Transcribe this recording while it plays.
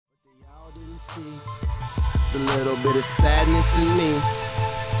see the little bit of sadness in me.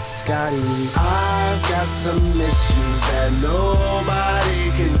 Scotty, I've got some issues that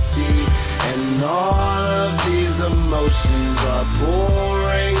nobody can see, and all of these emotions are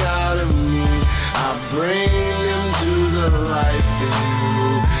pouring out of me. I bring them to the life in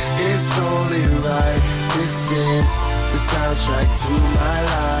you. It's only right. This is the soundtrack to my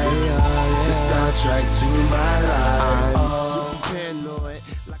life. The soundtrack to my life. I'm super paranoid,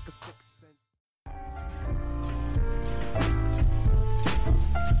 like a sixth sense.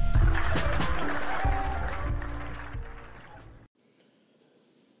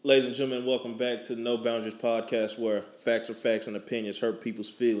 Ladies and gentlemen, welcome back to the No Boundaries podcast, where facts are facts and opinions hurt people's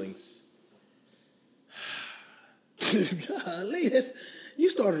feelings. Golly, you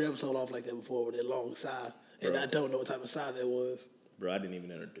started the episode off like that before with that long sigh, and I don't know what type of sigh that was. Bro, I didn't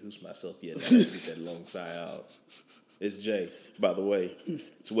even introduce myself yet. Now I get that long sigh out. It's Jay, by the way.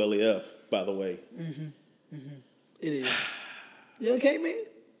 It's Welly F, by the way. It is. You okay, man?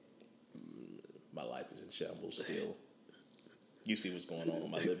 My life is in shambles still. You see what's going on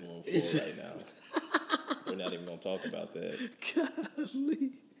my living room floor right now. We're not even going to talk about that.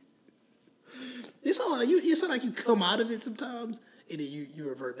 Golly. You sound like you come out of it sometimes, and then you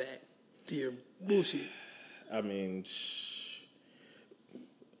revert back to your bullshit. I mean,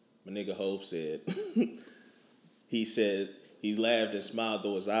 my nigga Hov said, he laughed and smiled,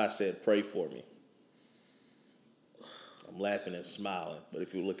 though his eyes said, pray for me. I'm laughing and smiling, but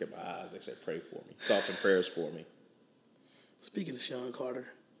if you look at my eyes, they said, pray for me. Thoughts and prayers for me. Speaking of Sean Carter,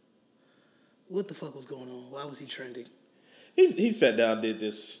 what the fuck was going on? Why was he trending? He sat down, did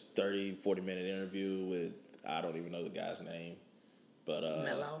this 30, 40-minute interview with, I don't even know the guy's name. But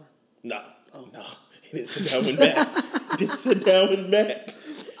Matt Lauer? No. He didn't sit down with Matt. He didn't sit down with Matt.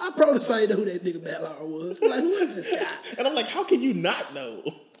 I promise I didn't know who that nigga Matt Lauer was. I'm like, who is this guy? And I'm like, how can you not know?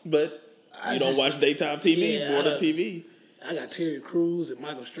 But you don't watch daytime TV, morning TV. I got Terry Crews and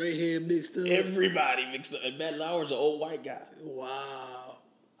Michael Strahan mixed up. Everybody mixed up. And Matt Lauer's an old white guy. Wow.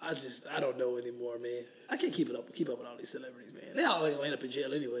 I don't know anymore, man. I can't keep up with all these celebrities, man. They all gonna end up in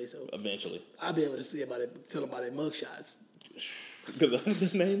jail anyway, so Eventually. I'll be able to tell about their mugshots. Because I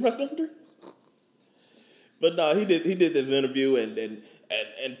have the name right under. But no, he did this interview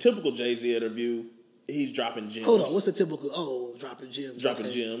and typical Jay-Z interview, he's dropping gems. Hold on, what's the typical dropping gems?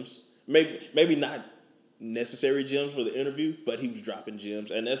 Dropping gems. Maybe not necessary gems for the interview, but he was dropping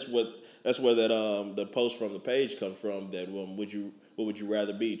gems. And that's where the post from the page comes from, that what would you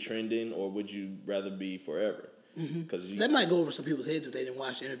rather be, trending, or would you rather be forever? Because that might go over some people's heads if they didn't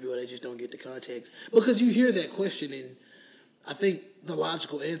watch the interview or they just don't get the context. Because you hear that question, and I think the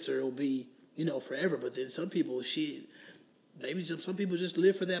logical answer will be, forever. But then some people, maybe some people just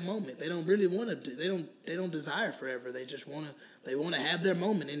live for that moment. They don't really want to. They don't desire forever. They just want to have their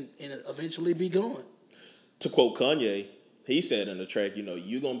moment and eventually be gone. To quote Kanye, he said in the track,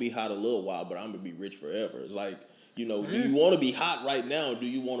 you're gonna be hot a little while, but I'm gonna be rich forever. It's like, do you want to be hot right now? Or do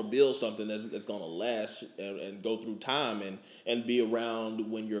you want to build something that's gonna last and go through time and be around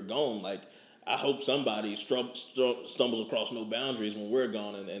when you're gone? Like, I hope somebody stumbles across No Boundaries when we're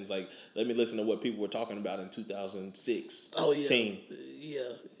gone and it's like, let me listen to what people were talking about in 2006. Oh, yeah. Yeah,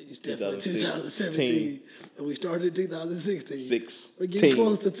 it's definitely 2017. And we started in 2016. We're getting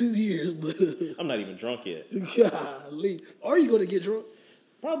close to 2 years, but... I'm not even drunk yet. Golly. Are you going to get drunk?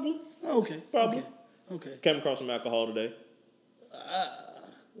 Probably. Okay. Probably. Okay. Came across some alcohol today.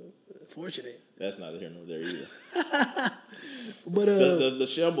 Fortunate. That's neither here nor there either. But the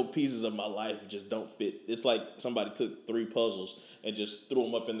shamble pieces of my life just don't fit. It's like somebody took 3 puzzles and just threw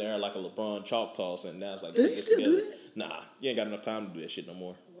them up in there like a LeBron chalk toss, and now it's like, do you still do that? Nah, you ain't got enough time to do that shit no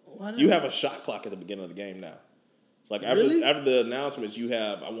more. Why not? You have a shot clock at the beginning of the game now. It's like after the announcements, you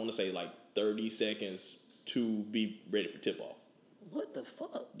have, I want to say, like 30 seconds to be ready for tip off. What the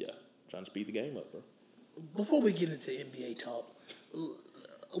fuck? Yeah, trying to speed the game up, bro. Before we get into NBA talk,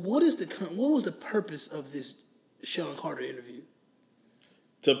 what was the purpose of this Sean Carter interview?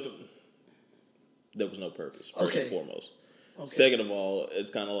 There was no purpose, first and foremost. Okay. Second of all, it's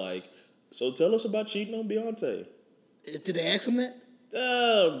kind of like, so tell us about cheating on Beyonce. Did they ask him that?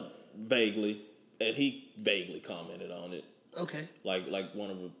 Vaguely. And he vaguely commented on it. Okay. Like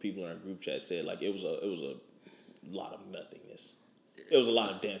one of the people in our group chat said, like, it was a lot of nothingness. It was a lot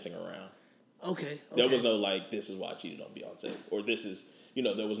of dancing around. Okay. There was no, like, this is why I cheated on Beyonce. Or this is,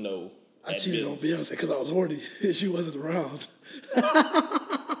 there was no... I cheated on Beyonce because I was horny and she wasn't around.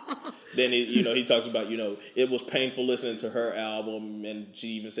 Then, he talks about, it was painful listening to her album, and she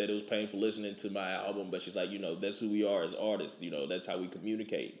even said it was painful listening to my album, but she's like, that's who we are as artists. That's how we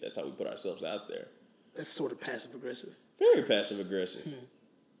communicate. That's how we put ourselves out there. That's sort of passive-aggressive. Very passive-aggressive.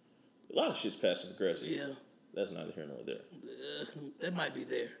 A lot of shit's passive aggressive. Yeah. That's neither here nor there. That might be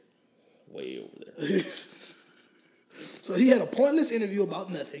there. Way over there. So he had a pointless interview about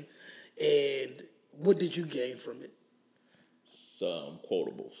nothing. And what did you gain from it? Some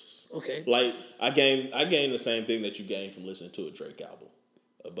quotables. Okay. Like, I gained the same thing that you gained from listening to a Drake album.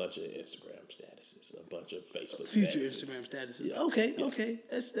 A bunch of Instagram statuses. A bunch of Facebook Future statuses. Instagram statuses. Yeah. Okay.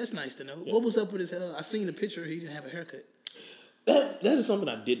 That's nice to know. Yeah. What was up with his hair? I seen the picture. He didn't have a haircut. That is something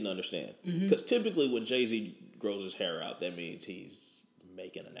I didn't understand. Because typically when Jay-Z grows his hair out, that means he's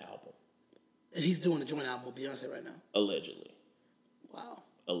making an album. And he's doing a joint album with Beyonce right now. Allegedly. Wow.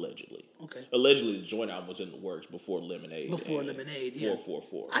 Allegedly. Okay. Allegedly, the joint album was in the works before Lemonade. Before Lemonade, yeah.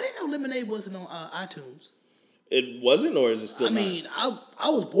 444. I didn't know Lemonade wasn't on iTunes. It wasn't, or is it still I mean, I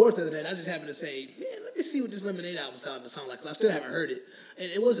was bored the other day, and I just happened to say, man, let me see what this Lemonade album sound like, because I still haven't heard it.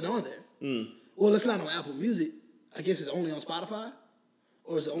 And it wasn't on there. Well, it's not on Apple Music. I guess it's only on Spotify?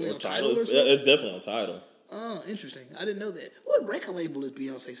 Or is it only on Tidal or something? It's definitely on Tidal. Oh, interesting. I didn't know that. What record label is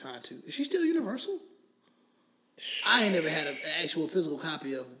Beyonce signed to? Is she still Universal? I ain't never had an actual physical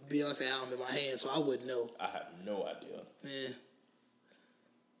copy of Beyonce album in my hand, so I wouldn't know. I have no idea. Yeah.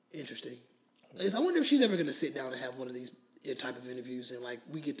 Interesting. I wonder if she's ever going to sit down and have one of these type of interviews and, like,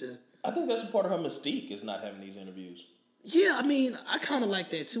 we get to... I think that's a part of her mystique is not having these interviews. Yeah, I mean, I kind of like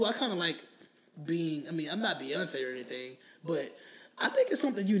that, too. I kind of like being... I mean, I'm not Beyonce or anything, but I think it's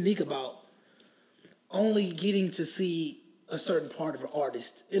something unique about only getting to see a certain part of an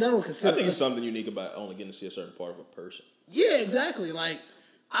artist. And I don't consider... I think it's something unique about only getting to see a certain part of a person. Yeah, exactly. Like,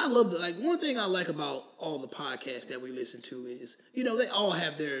 I love one thing I like about all the podcasts that we listen to is, you know, they all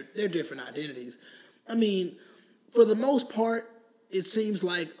have their different identities. I mean, for the most part, it seems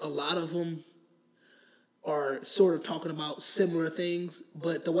like a lot of them are sort of talking about similar things,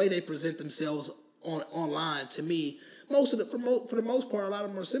 but the way they present themselves online, to me, for the most part, a lot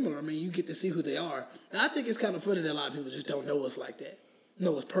of them are similar. I mean, you get to see who they are. And I think it's kind of funny that a lot of people just don't know us like that,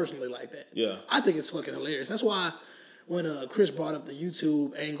 know us personally like that. Yeah. I think it's fucking hilarious. That's why when Chris brought up the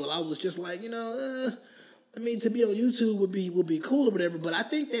YouTube angle, I was just like, you know, I mean, to be on YouTube would be cool or whatever, but I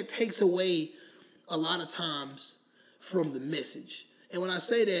think that takes away a lot of times from the message. And when I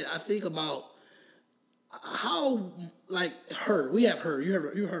say that, I think about how, like, her. We have her. You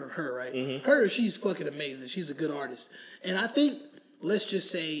heard of her, right? Mm-hmm. Her, she's fucking amazing. She's a good artist. And I think, let's just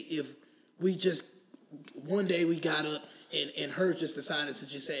say, if we just, one day we got up and her just decided to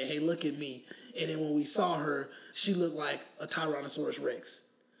just say, hey, look at me. And then when we saw her, she looked like a Tyrannosaurus Rex.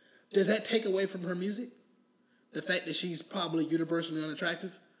 Does that take away from her music? The fact that she's probably universally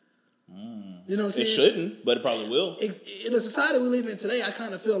unattractive? You know what I'm saying? It shouldn't, but it probably will. In the society we live in today, I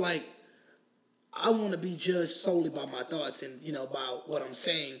kind of feel like I want to be judged solely by my thoughts and, you know, by what I'm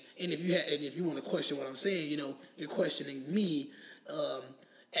saying. And if you want to question what I'm saying, you know, you're questioning me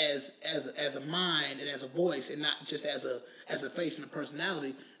as a mind and as a voice, and not just as a face and a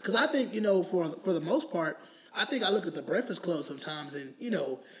personality. Because I think, you know, for the most part, I think I look at the Breakfast Club sometimes, and, you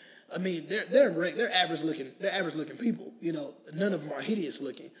know, I mean, they're average looking people. You know, none of them are hideous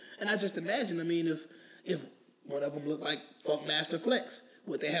looking. And I just imagine, I mean, if one of them looked like Funkmaster Flex,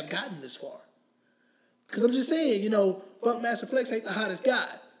 would they have gotten this far? Because I'm just saying, you know, Funkmaster Flex ain't the hottest guy.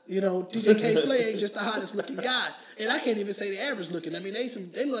 You know, DJ K-Slay ain't just the hottest looking guy. And I can't even say the average looking. I mean,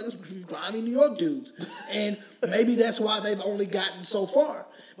 they look like some grimy New York dudes. And maybe that's why they've only gotten so far.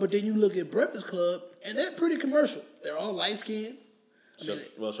 But then you look at Breakfast Club, and they're pretty commercial. They're all light-skinned.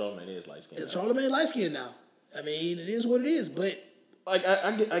 Well, Charlamagne is light-skinned. Charlamagne light-skinned now. I mean, it is what it is, but... Like,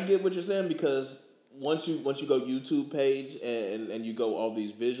 I get what you're saying, because once you go YouTube page and you go all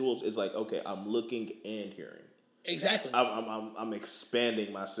these visuals, it's like, okay, I'm looking and hearing. Exactly. I'm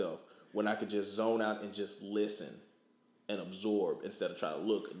expanding myself when I could just zone out and just listen and absorb instead of try to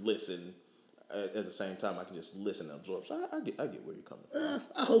look and listen at the same time. I can just listen and absorb. So I get where you're coming from.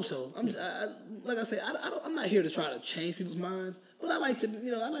 I hope so. Like I say, I'm not here to try to change people's minds, but I like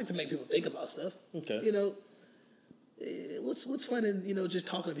to make people think about stuff. Okay. You know, what's fun in, you know, just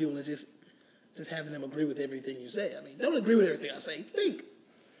talking to people and just having them agree with everything you say. I mean, don't agree with everything I say. Think.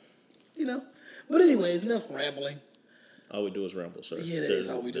 You know. But anyways, enough rambling. All we do is ramble, sir. Yeah, that is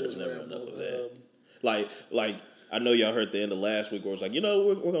all we do is never ramble. Enough of that. Like I know y'all heard the end of last week where it was like, you know,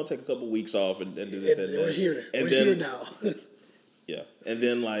 we're gonna take a couple weeks off and do this and we're that. here. And we're then, here now. Yeah, and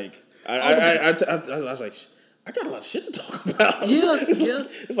then like I was like, I got a lot of shit to talk about. Yeah,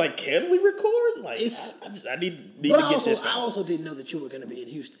 It's like, can we record? Like, I need to get this. I also didn't know that you were going to be in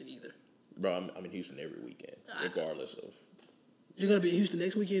Houston either. Bro, I'm in Houston every weekend, regardless of. You're going to be in Houston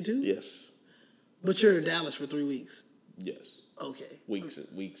next weekend too? Yes. But you're in Dallas for 3 weeks. Yes. Okay.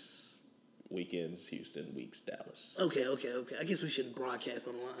 Weeks. Weekends Houston, weeks Dallas. Okay. I guess we shouldn't broadcast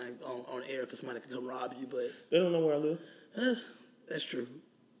online on air because somebody could come rob you, but They don't know where I live. that's true.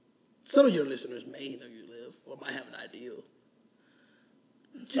 Some of your listeners may know you live or might have an idea.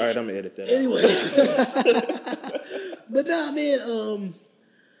 All right, I'm gonna edit that Anyway, but nah, man.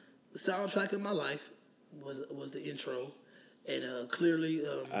 The soundtrack of my life was the intro, and clearly,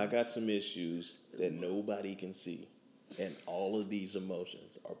 I got some issues that nobody can see, and all of these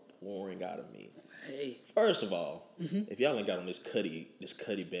emotions are pouring out of me. Hey, First of all, if y'all ain't got on this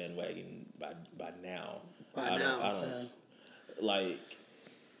Cudi bandwagon by now, I don't like.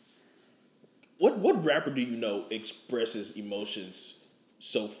 What rapper do you know expresses emotions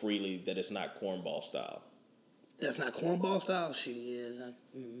so freely that it's not cornball style? that's not cornball style. Shit, yeah.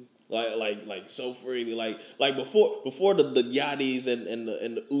 Like so freely, like before the Yachty's and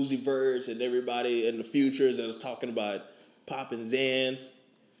the Uzi Verts and everybody and the Futures that was talking about popping Zans.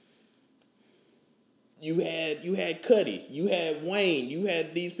 You had Cudi, you had Wayne, you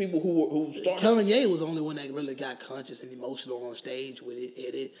had these people who started. Kanye was the only one that really got conscious and emotional on stage with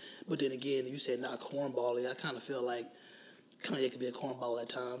it. But then again, you said not cornball. I kind of feel like Kanye could be a cornball at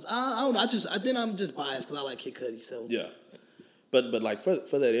times. I don't know. I think I'm just biased because I like Kid Cudi. So Yeah, but like for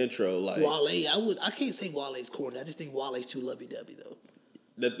that intro, like Wale, I can't say Wale's corny. I just think Wale's too lovey-dovey though.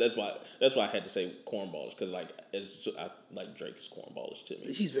 that's why I had to say cornballs because like I like Drake is cornballish to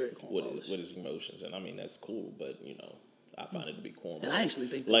me. He's very cornballish with his emotions, and I mean that's cool, but you know I find it to be cornball. And I actually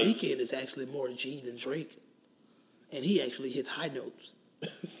think The Weeknd is actually more G than Drake, and he actually hits high notes.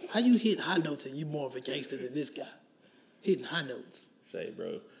 How you hit high notes and you more of a gangster than this guy hitting high notes? Say,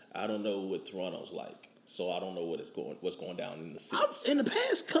 bro, I don't know what Toronto's like, so I don't know what's going down in the city. In the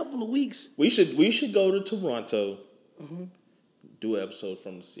past couple of weeks, We should go to Toronto, do an episode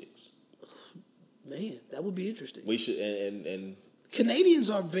from the 6. man, that would be interesting. We should and Canadians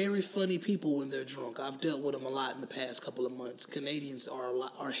are very funny people when they're drunk. I've dealt with them a lot in the past couple of months. Canadians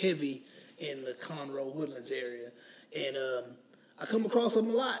are heavy in the Conroe Woodlands area, and I come across them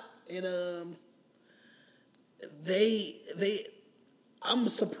a lot. And I'm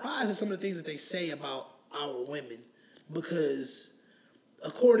surprised at some of the things that they say about our women because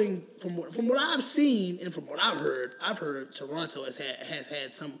according from what I've seen and from what I've heard Toronto has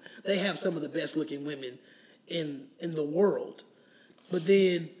had some. They have some of the best looking women in the world, but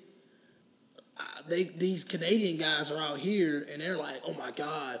then these Canadian guys are out here and they're like, oh my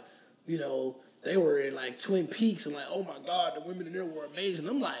God, you know, they were in like Twin Peaks and like, oh my God, the women in there were amazing.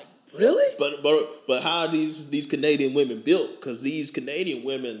 I'm like, really? but how are these Canadian women built? Because these Canadian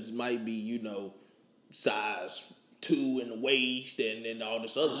women might be, you know, size 2 in the waist and all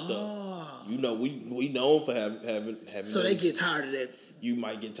this other stuff. You know, we known for having. So they get tired of that. You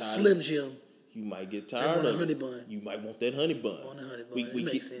might get tired. Slim Jim. You might get tired of honey bun. You might want that honey bun. Want the honey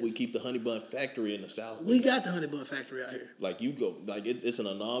bun. We keep the honey bun factory in the South. We got the honey bun factory out here. Like you go, like it's an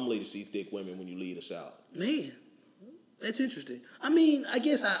anomaly to see thick women when you leave the South. Man, that's interesting. I mean, I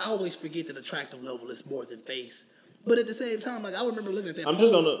guess I always forget that attractive level is more than face. But at the same time, like I remember looking at that. I'm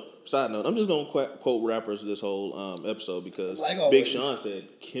just gonna quote rappers this whole episode because Big Sean said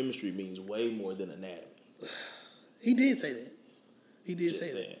chemistry means way more than anatomy. He did say that. He did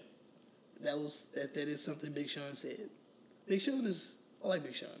say that. That is something Big Sean said. I like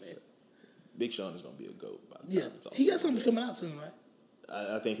Big Sean, man. Big Sean is gonna be a GOAT. Yeah, he got something coming out soon, right?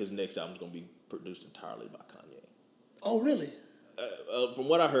 I think his next album is gonna be produced entirely by Kanye. Oh, really? From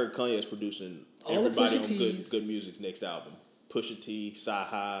what I heard, Kanye is producing all everybody on good music's next album. Pusha T,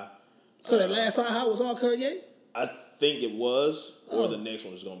 Sci-Hi. So that last Sci-Hi was all Kanye? I think it was, or the next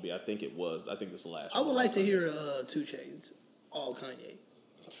one is going to be. I think it was. I think this is the last one. I would like to hear 2 Chainz, all Kanye.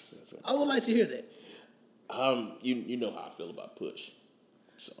 I would like to hear that. You know how I feel about Push.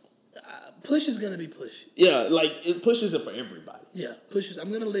 So Push is going to be Push. Yeah, like Push isn't for everybody. Yeah, Push is. I'm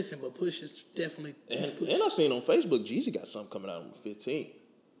going to listen, but Push is definitely. And I seen on Facebook, Jeezy got something coming out on the 15th.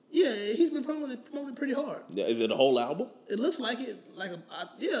 Yeah, he's been promoting it pretty hard. Yeah, is it a whole album? It looks like it.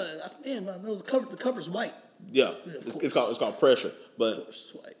 Man, the cover's white. Yeah, it's called Pressure. But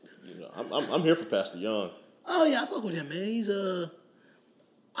it's white. You know, I'm here for Pastor Young. Oh yeah, I fuck with him, man. He's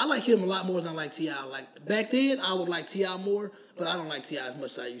I like him a lot more than I like T.I. Like back then, I would like T.I. more, but I don't like T.I. as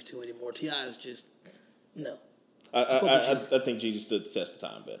much as I used to anymore. T.I. is just no. I think Jesus stood the test of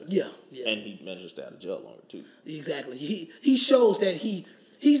time better. Yeah. And he managed to stay out of jail longer too. Exactly. He shows that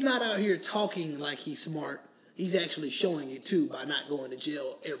he's not out here talking like he's smart. He's actually showing it too by not going to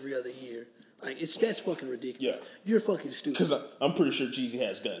jail every other year. Like that's fucking ridiculous. Yeah. You're fucking stupid. Because I'm pretty sure Jeezy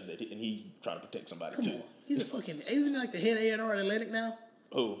has guns and he's trying to protect somebody too. On. He's a fucking isn't he like the head A&R at Atlantic now?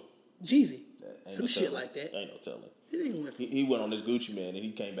 Oh. Jeezy. Some shit like that. Ain't no telling. He didn't win. He went on this Gucci Man, and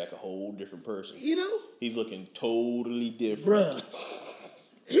he came back a whole different person. You know, he's looking totally different, bruh.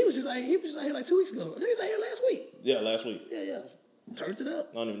 He was just out here like 2 weeks ago. And he was out here last week. Yeah, last week. Yeah. Turned it up.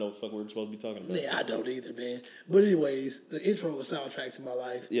 I don't even know what the fuck we were supposed to be talking about. Yeah, I don't either, man. But anyways, the intro was Soundtracks to My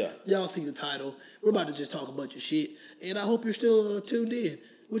Life. Yeah. Y'all see the title. We're about to just talk a bunch of shit. And I hope you're still tuned in.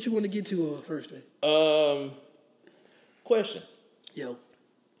 What you want to get to first, man? Question. Yo.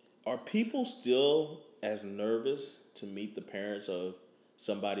 Are people still as nervous to meet the parents of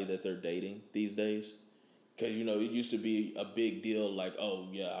somebody that they're dating these days? Because, you know, it used to be a big deal like, oh,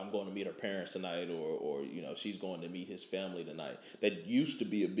 yeah, I'm going to meet her parents tonight or you know, she's going to meet his family tonight. That used to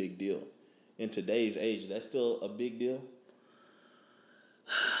be a big deal. In today's age, that's still a big deal?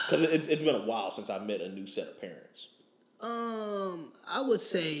 Because it's been a while since I've met a new set of parents. I would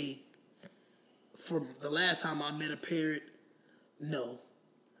say from the last time I met a parent, no.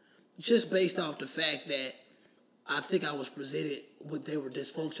 Just based off the fact that I think I was presented with they were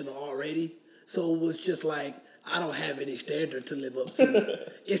dysfunctional already. So it was just like, I don't have any standard to live up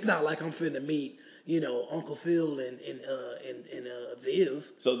to. It's not like I'm finna meet, you know, Uncle Phil and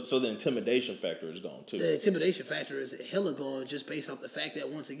Viv. So the intimidation factor is gone too. The intimidation factor is hella gone just based off the fact that,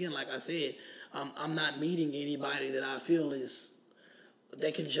 once again, like I said, I'm not meeting anybody that I feel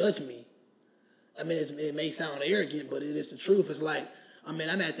that can judge me. I mean, it may sound arrogant, but it is the truth. It's like, I mean,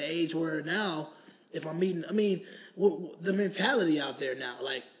 I'm at the age where now, if I'm meeting, I mean, the mentality out there now,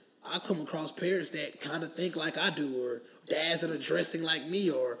 like, I come across parents that kind of think like I do, or dads that are dressing like me,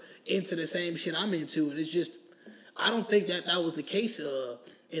 or into the same shit I'm into, and it's just, I don't think that was the case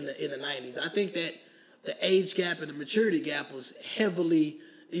in the 90s. I think that the age gap and the maturity gap was heavily,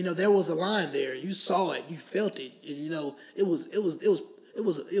 you know, there was a line there. You saw it, you felt it, and you know, it was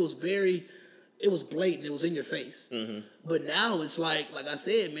blatant. It was in your face. Mm-hmm. But now it's like I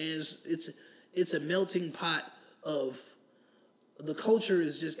said, man, it's a melting pot of. The culture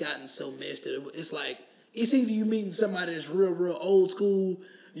has just gotten so meshed that it's like, it's either you meeting somebody that's real, real old school,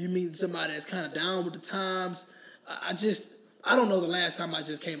 you meeting somebody that's kind of down with the times. I don't know the last time I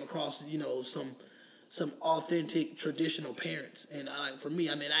just came across, you know, some authentic traditional parents. And for me,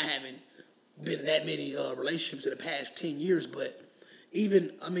 I mean, I haven't been in that many relationships in the past 10 years, but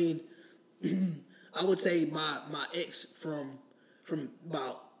even, I mean, I would say my ex from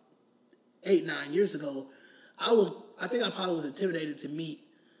about 8-9 years ago, I think I probably was intimidated to meet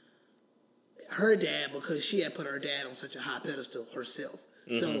her dad because she had put her dad on such a high pedestal herself.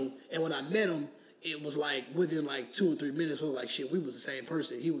 Mm-hmm. So, and when I met him, it was like within like 2 or 3 minutes, we were like, shit, we was the same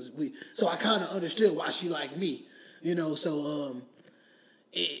person. So I kind of understood why she liked me, you know. So,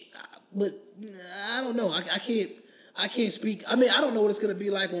 but I don't know. I can't speak. I mean, I don't know what it's gonna be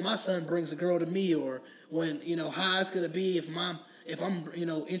like when my son brings a girl to me, or when, you know, how it's gonna be if I'm you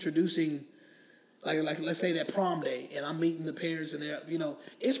know, introducing. Like let's say that prom day, and I'm meeting the parents, and they're, you know,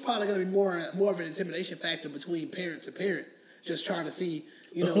 it's probably gonna be more of an intimidation factor between parent to parent, just trying to see,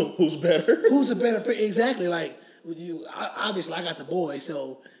 you know, who's better, who's a better parent. Exactly. Like obviously I got the boy,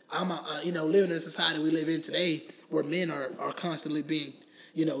 so I'm you know, living in a society we live in today where men are constantly being,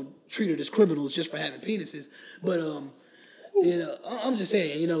 you know, treated as criminals just for having penises. But you know, I'm just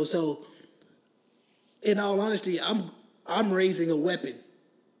saying, you know, so in all honesty, I'm raising a weapon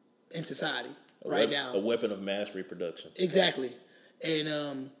in society. Now, a weapon of mass reproduction. Exactly,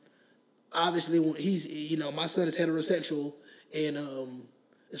 and obviously, when he's, you know, my son is heterosexual, and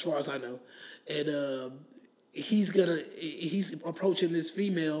as far as I know, and he's approaching this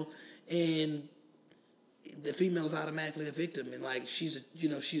female, and the female is automatically a victim, and like she's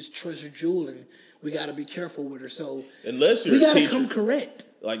a treasure jewel, and we got to be careful with her. So unless you're we got to come correct.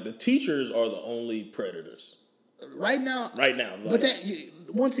 Like the teachers are the only predators right now. Like, but that,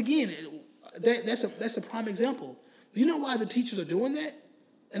 once again. That's a prime example. Do you know why the teachers are doing that?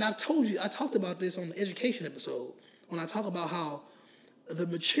 And I talked about this on the education episode when I talk about how the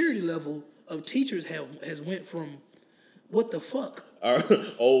maturity level of teachers has went from what the fuck?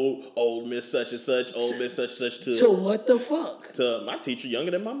 Old Miss such and such, old Miss such and such to what the fuck? To my teacher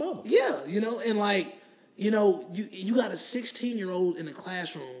younger than my mama. Yeah, you know, and like, you know, you got a 16-year-old in a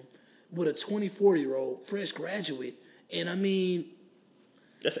classroom with a 24-year-old fresh graduate, and I mean,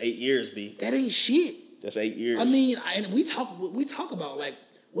 that's 8 years, B. That ain't shit. That's 8 years. I mean, and we talk about, like,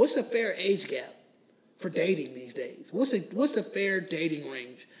 what's a fair age gap for dating these days? What's the fair dating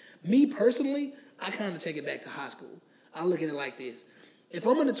range? Me personally, I kind of take it back to high school. I look at it like this: if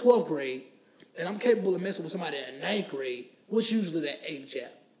I'm in the 12th grade and I'm capable of messing with somebody in 9th grade, what's usually that age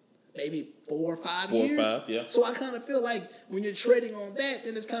gap? Maybe 4 or 5 years. 4 or 5, yeah. So I kind of feel like when you're trading on that,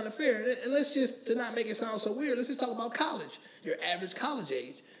 then it's kind of fair. And let's just, to not make it sound so weird, let's just talk about college. Your average college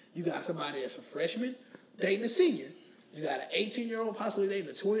age. You got somebody that's a freshman dating a senior. You got an 18-year-old possibly dating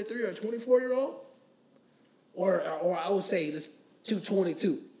a 23 or 24-year-old, or I would say let's do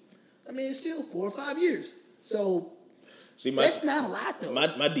 22. I mean, it's still 4 or 5 years. So that's not a lot though.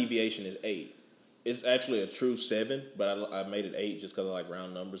 My deviation is 8. It's actually a true 7, but I made it 8 just because I like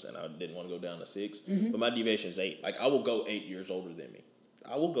round numbers and I didn't want to go down to 6. But my deviation is 8. Like I will go 8 years older than me.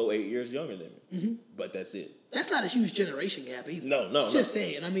 I will go 8 years younger than me. But that's it. That's not a huge generation gap either. No. Just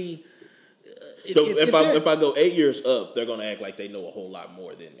saying. I mean, if I go 8 years up, they're gonna act like they know a whole lot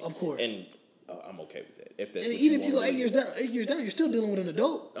more than me. Of course. And I'm okay with that. If that's and what even if you go 8 years down, you're still dealing with an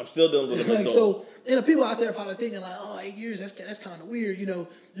adult. I'm still dealing with an adult. So, and the people out there are probably thinking like, oh, 8 years, that's kind of weird. You know,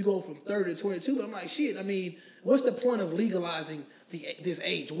 you go from 30 to 22. But I'm like, shit. I mean, what's the point of legalizing this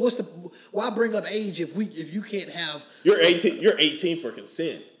age? Why bring up age if you can't have? You're 18. You're 18 for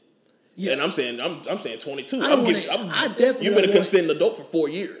consent. Yeah. And I'm saying 22. I definitely you've been a consenting adult for 4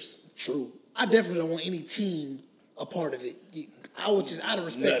 years. True. I definitely don't want any teen a part of it. I would just out of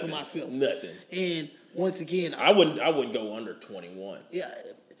respect for myself. Nothing. And once again, I wouldn't go under 21. Yeah,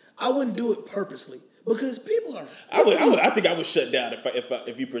 I wouldn't do it purposely because people are. I think I would shut down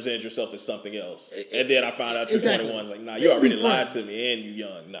if you presented yourself as something else, and then I found out you're 21. It's like, nah, you already lied to me, and you're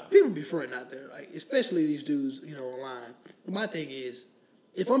young. Nah, people be fronting out there, like especially these dudes, you know, online. My thing is,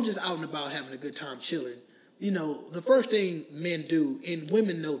 if I'm just out and about having a good time chilling, you know, the first thing men do, and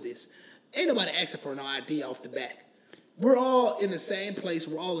women know this, ain't nobody asking for no ID off the back. We're all in the same place.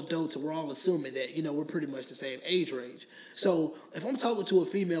 We're all adults, and we're all assuming that, you know, we're pretty much the same age range. So if I'm talking to a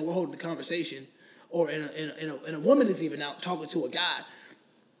female, we're holding a conversation, or and a woman is even out talking to a guy,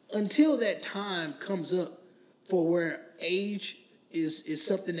 until that time comes up for where age is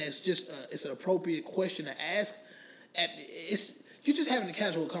something that's just it's an appropriate question to ask. You're just having a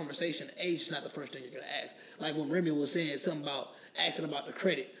casual conversation. Age is not the first thing you're gonna ask. Like when Remy was saying something about asking about the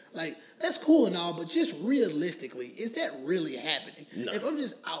credit. Like, that's cool and all, but just realistically, is that really happening? No. If I'm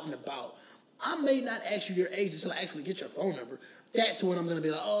just out and about, I may not ask you your age until I actually get your phone number. That's when I'm going to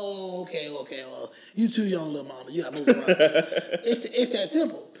be like, oh, okay, well, you too young, little mama. You got to move around. It's that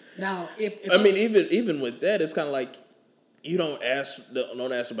simple. Now, even with that, it's kind of like you don't ask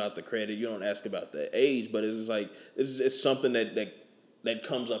about the credit, you don't ask about the age, but it's just like, it's something that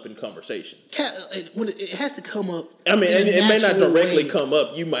comes up in conversation. When it has to come up. I mean, and it may not directly come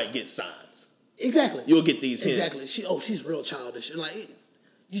up. You might get signs. Exactly. You'll get these hints. Exactly. She's real childish. And like,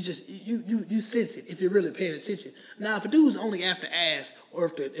 you sense it if you're really paying attention. Now, if a dude's only after ass,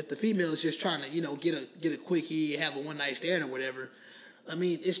 or if the female is just trying to, you know, get a quickie, have a one night stand or whatever, I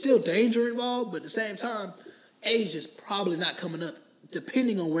mean, it's still danger involved. But at the same time, age is probably not coming up,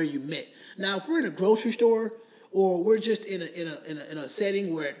 depending on where you met. Now, if we're in a grocery store, or we're just in a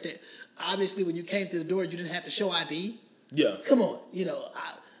setting where obviously when you came through the door you didn't have to show ID. Yeah. Come on, you know,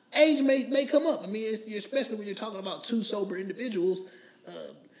 age may come up. I mean, especially when you're talking about two sober individuals,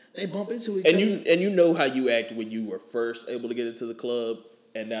 they bump into each other. And you know how you acted when you were first able to get into the club,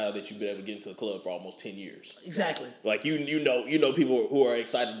 and now that you've been able to get into the club for almost 10 years. Exactly. Like you know people who are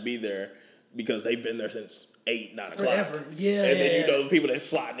excited to be there because they've been there since 8, 9 o'clock. Forever, yeah. And then you know people that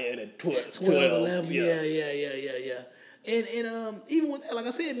sliding in at 12, 11, yeah. And even with that, like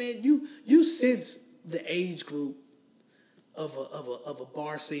I said, man, you sense the age group of a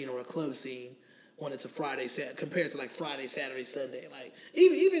bar scene or a club scene when it's a Friday set compared to like Friday, Saturday, Sunday. Like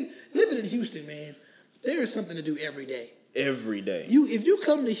even living in Houston, man, there is something to do every day. Every day. If you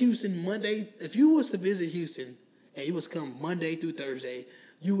come to Houston Monday, if you was to visit Houston and you was to come Monday through Thursday,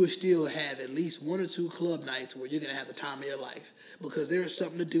 you would still have at least 1 or 2 club nights where you're going to have the time of your life because there's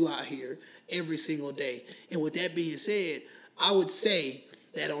something to do out here every single day. And with that being said, I would say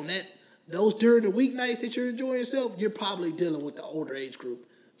that on those during the weeknights that you're enjoying yourself, you're probably dealing with the older age group.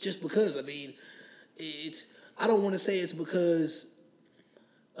 Just because, I mean, I don't want to say it's because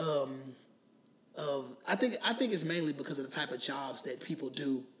I think it's mainly because of the type of jobs that people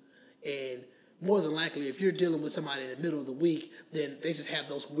do. And more than likely, if you're dealing with somebody in the middle of the week, then they just have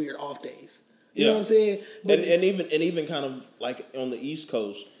those weird off days. You know what I'm saying? But and even kind of like on the East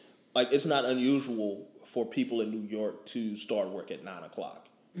Coast, like it's not unusual for people in New York to start work at 9 o'clock.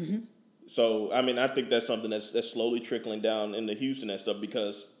 Mm-hmm. So I mean, I think that's something that's slowly trickling down into Houston and stuff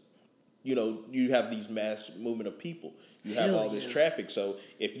because, you know, you have these mass movement of people. You have all this traffic. So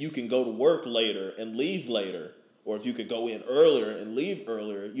if you can go to work later and leave later, or if you could go in earlier and leave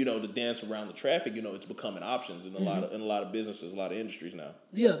earlier, you know, to dance around the traffic, you know, it's becoming options in a lot of businesses, a lot of industries now.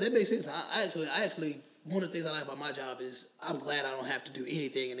 Yeah, that makes sense. I actually one of the things I like about my job is I'm glad I don't have to do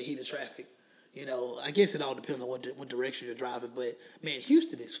anything in the heat of traffic. You know, I guess it all depends on what direction you're driving, but man,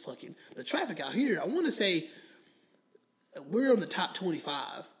 Houston is fucking the traffic out here. I want to say we're on the top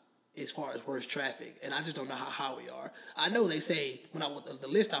 25 as far as worst traffic, and I just don't know how high we are. I know they say when the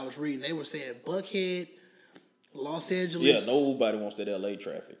list I was reading, they were saying Buckhead, Los Angeles. Yeah, nobody wants that LA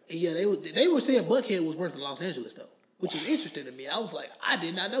traffic. Yeah, they were saying Buckhead was worse than Los Angeles though, which is interesting to me. I was like, I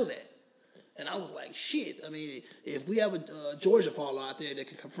did not know that, and I was like, shit. I mean, if we have a Georgia follow out there that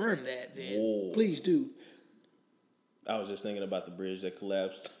can confirm that, then please do. I was just thinking about the bridge that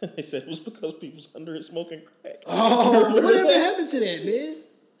collapsed. They said it was because people's under it smoking crack. Oh, whatever happened to that, man?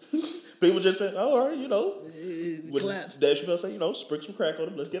 People just said, "Oh, all right, it collapsed." Dave Chappelle said, sprinkle some crack on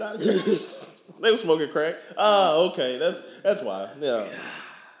them. Let's get out of here." They were smoking crack. Okay, that's why. Yeah,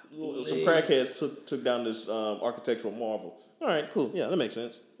 some crackheads took down this architectural marvel. All right, cool. Yeah, that makes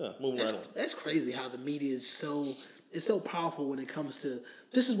sense. Yeah, moving right on. That's crazy how the media is so powerful when it comes to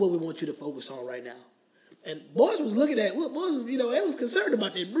this is what we want you to focus on right now. And boys was looking at they was concerned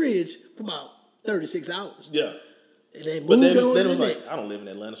about that bridge for about 36 hours. Yeah. And they but then on it was like, I don't live in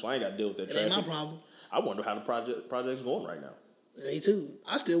Atlanta, so I ain't got to deal with that traffic. Ain't my problem. I wonder how the project's going right now. Me too.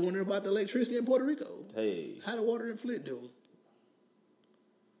 I still wonder about the electricity in Puerto Rico. Hey. How the water in Flint doing?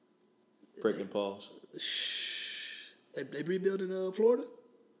 Prick and pause. They rebuilding Florida?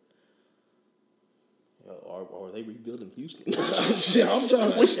 Or are they rebuilding Houston? Shit, I'm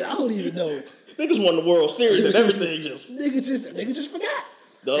trying to. Shit, I don't even know. Niggas won the World Series and everything just. Niggas just forgot.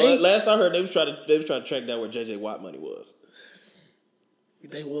 Last I heard, they was trying to track down where JJ Watt money was.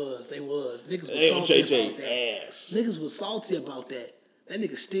 They was. Niggas was salty about that. Ass. Niggas was salty about that. That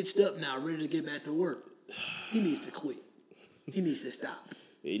nigga stitched up now, ready to get back to work. He needs to quit. He needs to stop.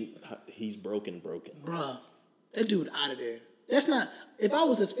 He's broken. Bruh, that dude out of there. That's not. If I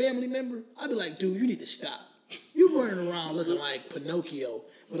was his family member, I'd be like, dude, you need to stop. You running around looking like Pinocchio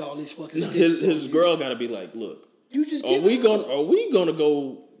with all these fucking. His girl got to be like, look. You just. Are we gonna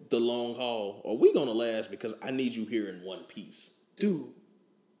go the long haul? Are we gonna last? Because I need you here in one piece, dude.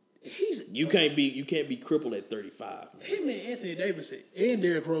 You can't be crippled at 35. Man. Him and Anthony Davidson and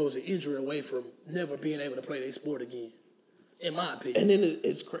Derrick Rose are injury away from never being able to play their sport again. In my opinion. And then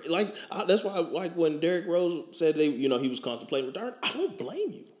it's crazy. That's why, when Derrick Rose said he was contemplating retirement, I don't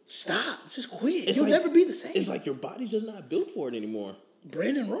blame you. Stop. Just quit. You'll never be the same. It's like your body's just not built for it anymore.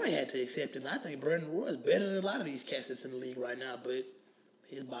 Brandon Roy had to accept it. And I think Brandon Roy is better than a lot of these cats that's in the league right now. But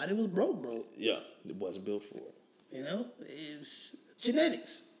his body was broke. Yeah, it wasn't built for it. It's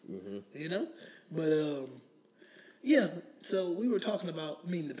genetics. Mm-hmm. But yeah. So we were talking about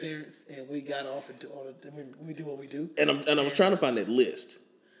meeting the parents, and we got off into we do what we do. And I was trying to find that list.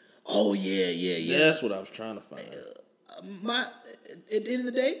 Oh yeah. That's what I was trying to find. At the end of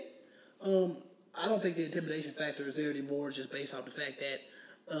the day, I don't think the intimidation factor is there anymore. Just based off the fact that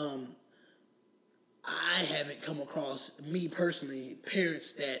I haven't come across, me personally,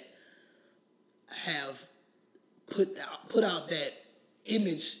 parents that have put out that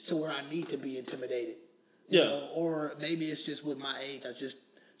image to where I need to be intimidated. You know, or maybe it's just with my age, I just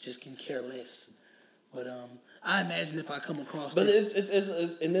can care less. But I imagine if I come across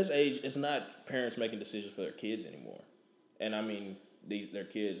it's in this age, it's not parents making decisions for their kids anymore. And I mean, their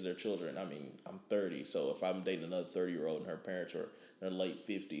kids, their children. I mean, I'm 30, so if I'm dating another 30-year-old and her parents are in their late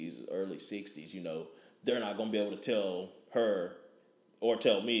 50s, early 60s, they're not going to be able to tell her or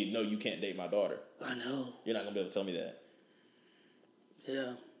tell me, no, you can't date my daughter. I know. You're not going to be able to tell me that.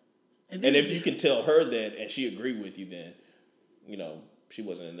 Yeah. And if you can tell her that and she agree with you, then, she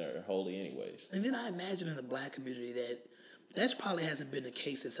wasn't in there wholly anyways. And then I imagine in the black community that probably hasn't been the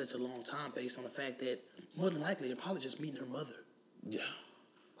case in such a long time based on the fact that more than likely they're probably just meeting her mother. Yeah.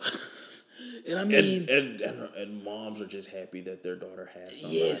 And I mean... And moms are just happy that their daughter has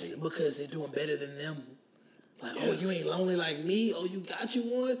somebody. Yes, because they're doing better than them. Like, oh, you ain't lonely like me? Oh, you got you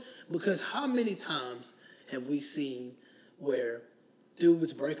one? Because how many times have we seen where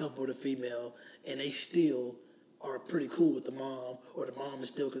dudes break up with a female and they still are pretty cool with the mom, or the mom is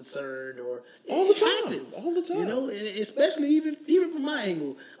still concerned, or all the time, and especially even from my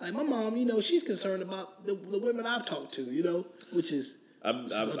angle, like my mom, she's concerned about the women I've talked to, which is I've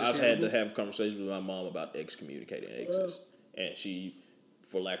had to have conversations with my mom about excommunicating exes, and she,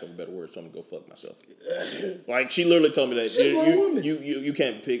 for lack of a better word, told me to go fuck myself. Like, she literally told me that you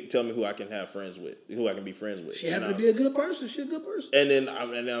can't tell me who I can have friends with, who I can be friends with. She happened to be a good person. She's a good person. And then I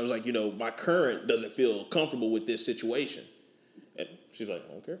was like, my current doesn't feel comfortable with this situation. And she's like,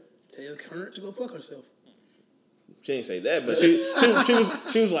 I don't care. Tell current to go fuck herself. She didn't say that, but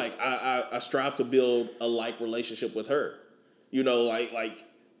she was like, I strive to build a like relationship with her. Like.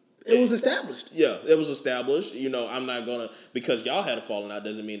 It was established. Yeah, it was established. I'm not going to... Because y'all had a falling out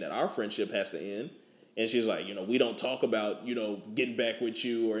doesn't mean that our friendship has to end. And she's like, we don't talk about, getting back with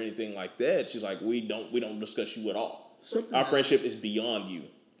you or anything like that. She's like, we don't discuss you at all. Our friendship is beyond you.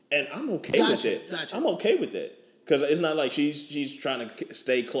 And I'm okay with that. Gotcha. I'm okay with that. Because it's not like she's trying to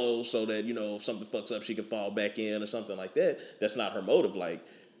stay close so that, you know, if something fucks up, she can fall back in or something like that. That's not her motive. Like,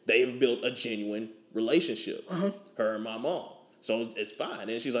 they've built a genuine relationship, her and my mom. So it's fine.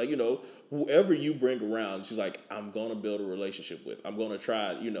 And she's like, you know, whoever you bring around, she's like, I'm going to build a relationship with. I'm going to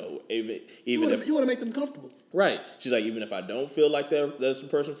try, you know, even you if... You want to make them comfortable. Right. She's like, even if I don't feel like that's the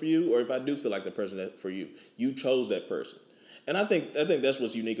person for you, or if I do feel like the person that's for you, you chose that person. And I think that's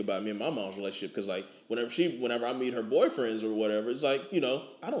what's unique about me and my mom's relationship, because like whenever I meet her boyfriends or whatever, it's like, you know,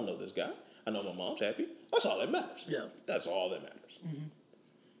 I don't know this guy. I know my mom's happy. That's all that matters. Yeah. That's all that matters. Mm-hmm.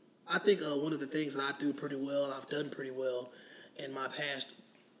 I think one of the things that I do pretty well, I've done pretty well in my past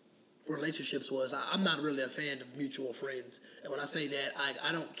relationships was I'm not really a fan of mutual friends. And when I say that,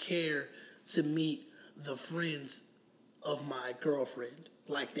 I don't care to meet the friends of my girlfriend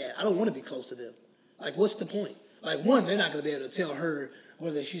like that. I don't want to be close to them. Like, what's the point? Like, one, they're not going to be able to tell her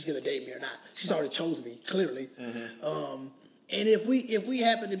whether she's going to date me or not. She's already chose me, clearly. Mm-hmm. And if we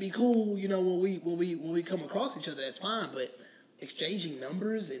happen to be cool, you know, when we come across each other, that's fine. But exchanging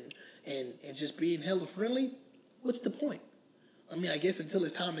numbers and just being hella friendly, what's the point? I mean, I guess until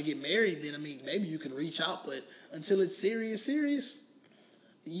it's time to get married, then, I mean, maybe you can reach out. But until it's serious,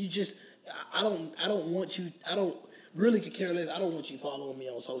 you just, I don't want you, I don't really could care less. I don't want you following me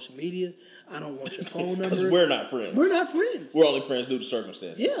on social media. I don't want your phone number. Because we're not friends. We're not friends. We're only friends due to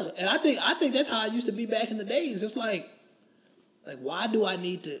circumstances. Yeah, and I think that's how I used to be back in the days. It's like why do I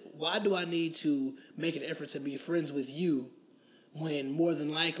need to make an effort to be friends with you when more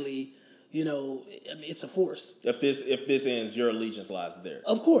than likely, you know, I mean, it's a force. If this ends, your allegiance lies there.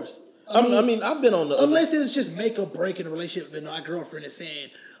 Of course. I mean, I've been on the unless it's just make or break in a relationship, and my girlfriend is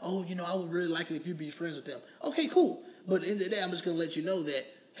saying, "Oh, you know, I would really like it if you be friends with them." Okay, cool. But at the end of the day, I'm just gonna let you know that,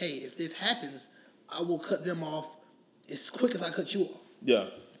 hey, if this happens, I will cut them off as quick as I cut you off. Yeah.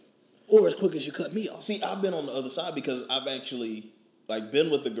 Or as quick as you cut me off. See, I've been on the other side because I've actually like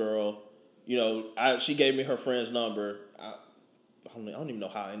been with a girl. You know, she gave me her friend's number. I don't even know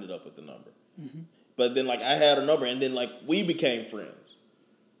how I ended up with the number. Mm-hmm. But then, like, I had her number, and then like we became friends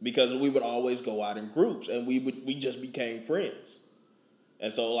because we would always go out in groups, and we just became friends.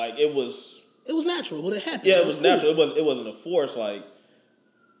 And so, like, it was natural, but it happened. Yeah, it was natural. It wasn't a force, like,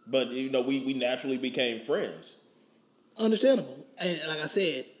 but you know, we naturally became friends. Understandable, and like I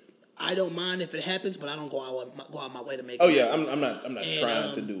said, I don't mind if it happens, but I don't go out my way to make it. Oh yeah, I'm not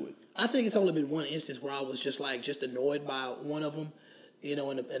trying to do it. I think it's only been one instance where I was just annoyed by one of them, you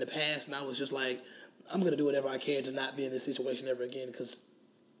know, in the past, and I was just like, I'm gonna do whatever I can to not be in this situation ever again because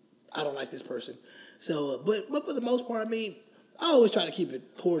I don't like this person. So, but for the most part, I mean, I always try to keep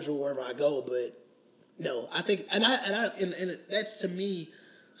it cordial wherever I go, but no, I think, and that's to me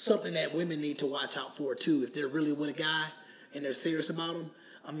something that women need to watch out for too. If they're really with a guy and they're serious about him,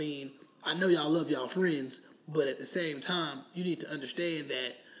 I mean, I know y'all love y'all friends, but at the same time, you need to understand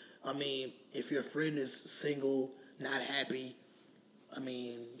that, I mean, if your friend is single, not happy, I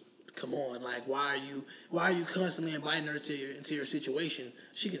mean, come on, like, why are you constantly inviting her into your situation?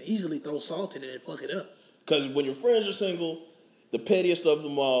 She can easily throw salt in it and fuck it up. Because when your friends are single, the pettiest of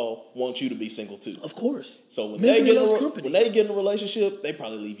them all want you to be single too. Of course. So when they get in a relationship, they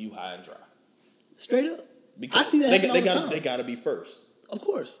probably leave you high and dry. Straight up. Because I see that happen all the time. They gotta be first. Of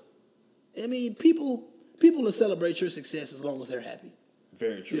course. I mean, people will celebrate your success as long as they're happy.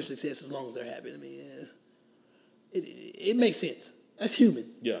 Very true. Your success as long as they're happy. I mean, it makes sense. That's human.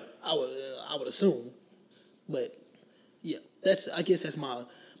 Yeah. I would assume, but yeah, I guess that's my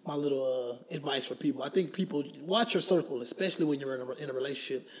little advice for people. I think people watch your circle, especially when you're in a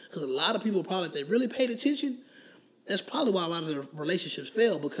relationship, because a lot of people probably, if they really paid attention, that's probably why a lot of their relationships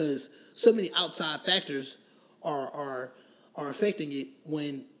fail, because so many outside factors are affecting it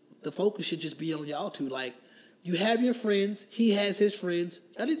when the focus should just be on y'all two. Like, you have your friends, he has his friends.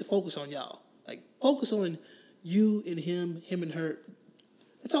 I need to focus on y'all. Like, focus on you and him and her.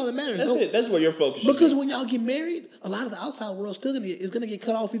 That's all that matters. That's it. That's where your focus should because be. when y'all get married, a lot of the outside world is going to get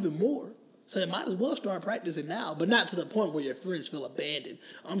cut off even more. So it might as well start practicing now, but not to the point where your friends feel abandoned.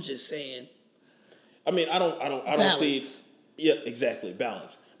 I'm just saying. I mean, I don't see it. Yeah, exactly,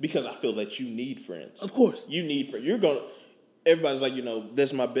 balance. Because I feel that you need friends. Of course. You need friends. Everybody's like, you know,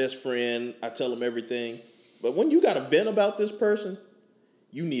 that's my best friend. I tell them everything. But when you got to vent about this person,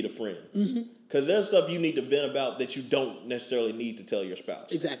 you need a friend. Mm-hmm. Because there's stuff you need to vent about that you don't necessarily need to tell your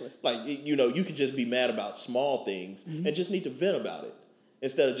spouse. Exactly. Like, you know, you can just be mad about small things and just need to vent about it.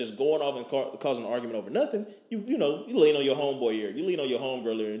 Instead of just going off and causing an argument over nothing, you lean on your homeboy ear, you lean on your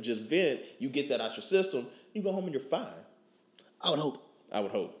homegirl ear and just vent. You get that out your system. You go home and you're fine. I would hope.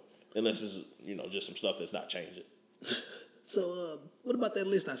 Unless it's, you know, just some stuff that's not changing. So, what about that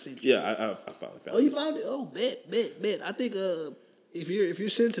list I sent you? Yeah, I finally found it. Oh, you found it? Oh, bet. I think if you're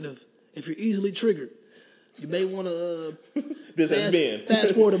sensitive, if you're easily triggered, you may want to This has been.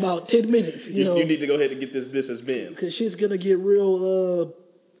 fast forward about 10 minutes. You know, you need to go ahead and get this has been. because shit's gonna get real.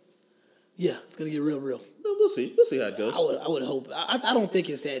 Yeah, it's gonna get real. We'll see. We'll see how it goes. I would hope. I don't think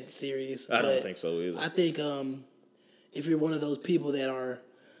it's that serious. I don't but think so either. I think if you're one of those people that are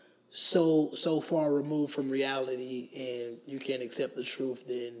so far removed from reality and you can't accept the truth,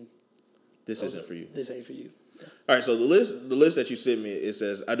 then This isn't for you. This ain't for you. Yeah. All right, so the list that you sent me, it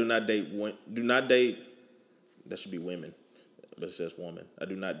says I do not date. That should be women, but it says woman. I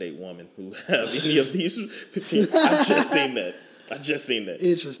do not date women who have any of these 15. I just seen that.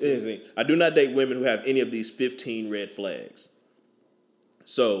 Interesting. I do not date women who have any of these 15 red flags.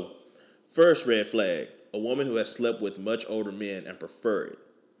 So, first red flag: a woman who has slept with much older men and prefer it.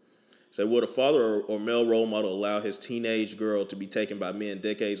 So, would a father or male role model allow his teenage girl to be taken by men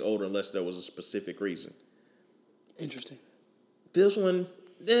decades older unless there was a specific reason? Interesting. This one,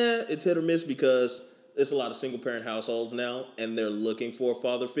 it's hit or miss because there's a lot of single-parent households now, and they're looking for a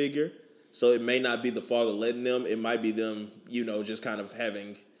father figure. So it may not be the father letting them. It might be them, just kind of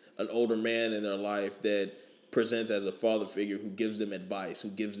having an older man in their life that presents as a father figure who gives them advice, who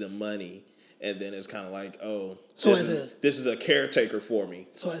gives them money, and then it's kind of like, oh, So this is a caretaker for me.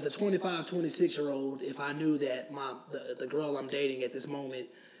 So as a 25, 26-year-old, if I knew that the girl I'm dating at this moment,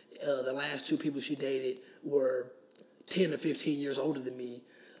 the last two people she dated were 10 or 15 years older than me,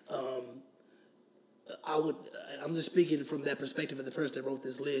 I'm just speaking from that perspective of the person that wrote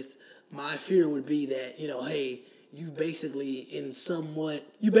this list, my fear would be that, hey, you basically somewhat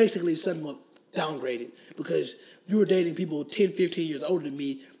downgraded because you were dating people 10, 15 years older than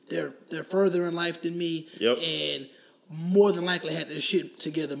me. They're further in life than me. Yep. And more than likely had their shit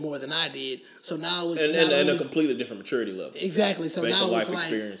together more than I did. So now it's and a completely different maturity level. Exactly. So based now on it's life like,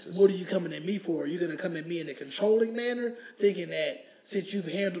 experiences. what are you coming at me for? Are you going to come at me in a controlling manner, thinking that since you've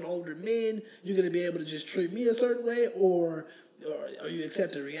handled older men, you're going to be able to just treat me a certain way, or are you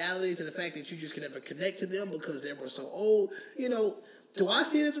accepting realities and the fact that you just can never connect to them because they were so old? Do I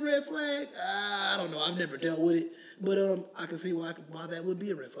see it as a red flag? I don't know. I've never dealt with it, but I can see why that would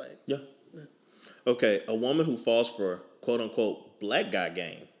be a red flag. Yeah. Okay, a woman who falls for quote-unquote black guy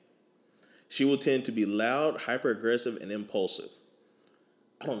game. She will tend to be loud, hyper-aggressive, and impulsive.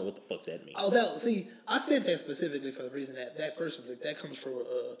 I don't know what the fuck that means. Oh, I said that specifically for the reason that first of all, that comes from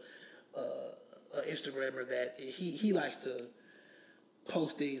an Instagrammer that he likes to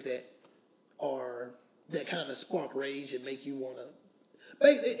post things that kind of spark rage and make you want to.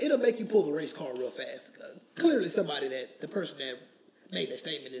 It'll make you pull the race car real fast. Clearly, the person that made that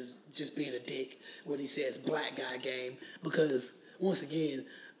statement is just being a dick when he says black guy game because once again,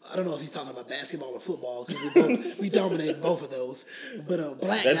 I don't know if he's talking about basketball or football because we dominate both of those. But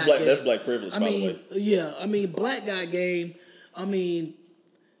black guy game. That's black privilege, by the way. Yeah, black guy game. I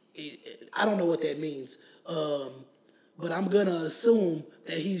don't know what that means. But I'm gonna assume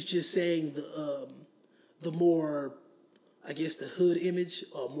that he's just saying the more, I guess, the hood image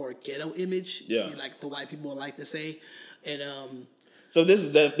or more ghetto image. Yeah, like the white people like to say, and So this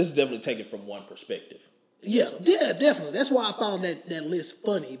is definitely taken from one perspective. Yeah, definitely. That's why I found that list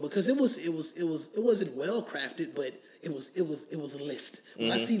funny because it wasn't well crafted, but it was a list.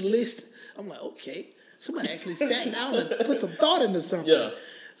 When I see list, I'm like, okay, somebody actually sat down and put some thought into something. Yeah.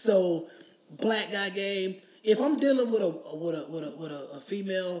 So, black guy game. If I'm dealing with a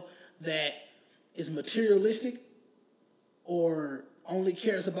female that is materialistic or only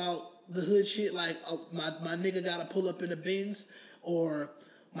cares about the hood shit, like my nigga gotta pull up in the Benz or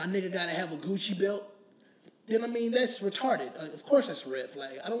my nigga gotta have a Gucci belt. Then that's retarded. Of course, that's a red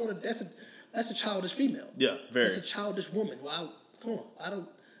flag. I don't want to. That's a childish female. Yeah, very. That's a childish woman. Wow, come on.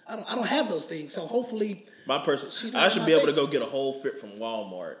 I don't have those things. So hopefully, I should be able to go get a whole fit from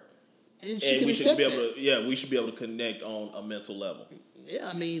Walmart, and we should be able to. Yeah, we should be able to connect on a mental level.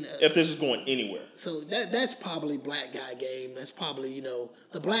 Yeah, if this is going anywhere. So that's probably black guy game. That's probably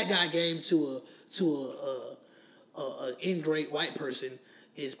the black guy game to a ingrate white person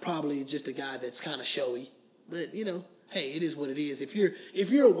is probably just a guy that's kind of showy. But hey, it is what it is. If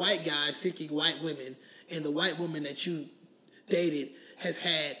you're a white guy seeking white women, and the white woman that you dated has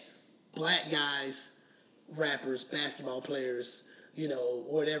had black guys, rappers, basketball players,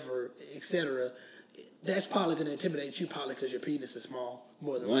 whatever, etc., that's probably going to intimidate you, probably because your penis is small,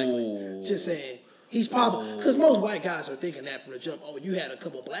 more than likely. Ooh. Just saying. He's probably because most white guys are thinking that from the jump. Oh, you had a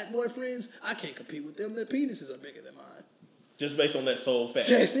couple black boyfriends? I can't compete with them. Their penises are bigger than mine. Just based on that sole fact.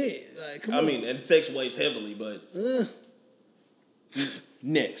 That's it. Like, come on. And sex weighs heavily, but...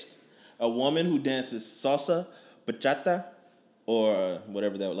 Next. A woman who dances salsa, bachata, or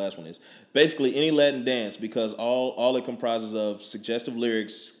whatever that last one is. Basically, any Latin dance, because all it comprises of suggestive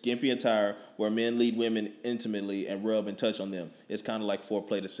lyrics, skimpy attire, where men lead women intimately and rub and touch on them. It's kind of like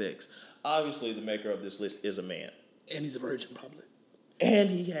foreplay to sex. Obviously, the maker of this list is a man. And he's a virgin, probably. And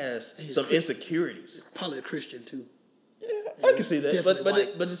he has some insecurities. Probably a Christian, too. Yeah, I can see that.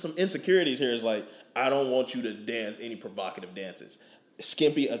 But there's some insecurities here. It's like, I don't want you to dance any provocative dances.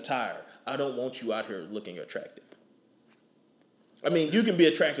 Skimpy attire. I don't want you out here looking attractive. I mean, you can be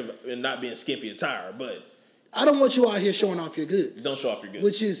attractive and not be in skimpy attire, but I don't want you out here showing off your goods. Don't show off your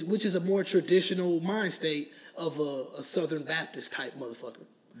goods. Which is a more traditional mind state of a Southern Baptist type motherfucker.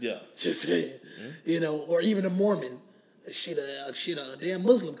 Yeah. Just saying. Mm-hmm. Or even a Mormon. A damn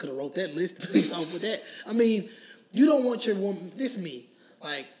Muslim could have wrote that list based off with that. I mean, you don't want your woman, this me.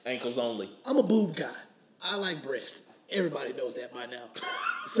 Like, ankles only. I'm a boob guy. I like breast. Everybody knows that by now.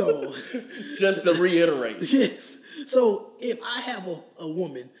 So just to reiterate. Yes. So if I have a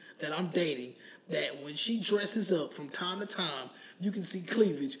woman that I'm dating that when she dresses up from time to time, you can see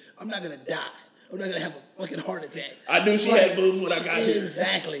cleavage, I'm not gonna die. I'm not gonna have a fucking heart attack. I knew she had boobs when I got here.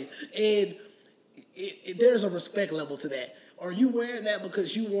 Exactly. And there's a respect level to that. Are you wearing that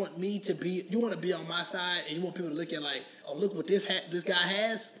because you want to be on my side and you want people to look at like, oh, look what this guy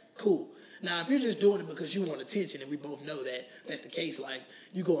has? Cool. Now, if you're just doing it because you want attention, and we both know that that's the case, like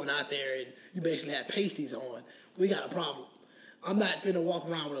you going out there and you basically have pasties on, we got a problem. I'm not finna walk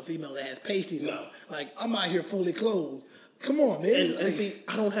around with a female that has pasties on. Like, I'm out here fully clothed. Come on, man. And see,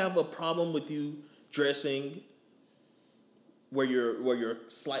 I don't have a problem with you dressing where you're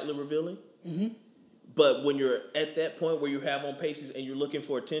slightly revealing. Mm-hmm. But when you're at that point where you have on pasties and you're looking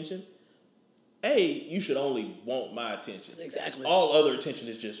for attention, you should only want my attention. Exactly. All other attention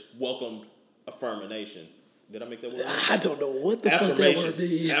is just welcomed affirmation. Did I make that word? I don't know what the fuck that word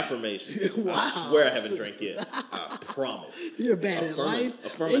is. Affirmation. Wow. I swear I haven't drank yet. I promise. You're bad at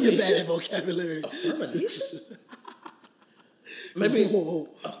life and you're bad at vocabulary. Affirmation? Maybe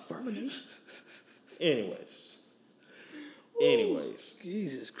affirmation? Anyways.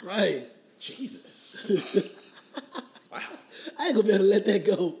 Jesus Christ. Jesus. Wow. I ain't gonna be able to let that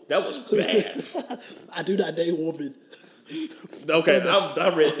go. That was bad. I do not date women. Okay,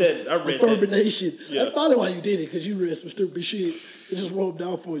 I read that. Affirmation. Yeah. That's probably why you did it, because you read some stupid shit. It just rolled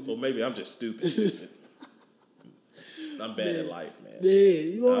down for you. Well, maybe I'm just stupid. I'm bad at life, man. Yeah,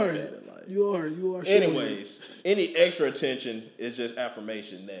 you are. I'm bad at life. You are. Anyways, any extra attention is just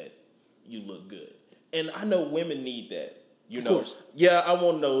affirmation that you look good. And I know women need that. Of course. Yeah, I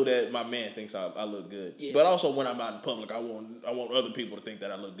want to know that my man thinks I look good. Yes. But also when I'm out in public, I want other people to think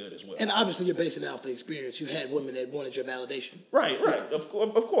that I look good as well. And obviously you're basing it off of experience. You had women that wanted your validation. Right. Of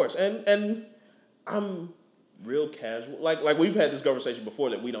course. And I'm real casual. Like we've had this conversation before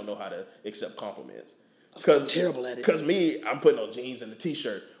that we don't know how to accept compliments. I'm terrible at it. Because I'm putting on jeans and a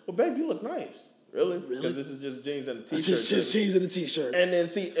t-shirt. Well, babe, you look nice. Really? Because this is just jeans and a t-shirt. It's just jeans and a t-shirt.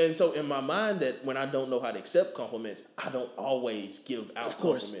 And so in my mind, that when I don't know how to accept compliments, I don't always give out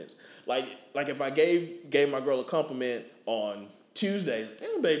compliments. Like if I gave my girl a compliment on Tuesday,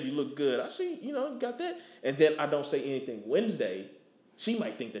 damn, baby, you look good. I see, got that. And then I don't say anything Wednesday, she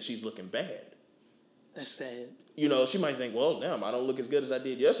might think that she's looking bad. That's sad. She might think, well, damn, I don't look as good as I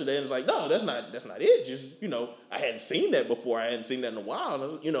did yesterday. And it's like, no, that's not it. Just, I hadn't seen that before. I hadn't seen that in a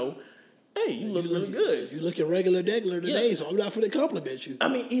while. Hey, you look really good. You looking regular today, so I'm not finna compliment you. I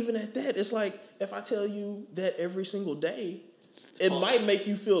mean, even at that, it's like, if I tell you that every single day, it might make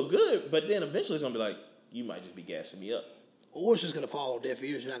you feel good, but then eventually it's going to be like, you might just be gassing me up. Or it's just going to fall on deaf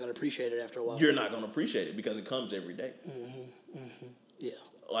ears. You're not going to appreciate it after a while. You're not going to appreciate it because it comes every day. Mm-hmm. Mm-hmm. Yeah.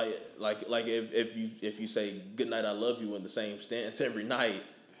 Like if you say, good night, I love you in the same stance every night,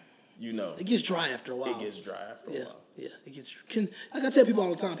 It gets dry after a while. It gets dry after a while. Yeah, it gets. Like I tell people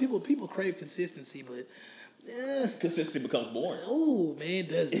all the time, people crave consistency, but consistency becomes boring. Oh man,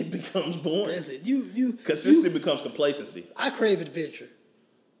 does it? It becomes boring. Does it? Consistency becomes complacency. I crave adventure.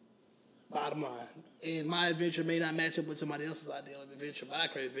 Bottom line, and my adventure may not match up with somebody else's ideal of adventure, but I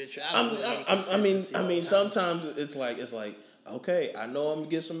crave adventure. I mean, sometimes it's like. Okay, I know I'm going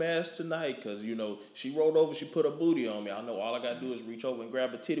to get some ass tonight because, she rolled over, she put her booty on me. I know all I got to do is reach over and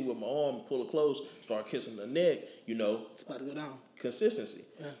grab a titty with my arm, pull her close, start kissing the neck, It's about to go down. Consistency.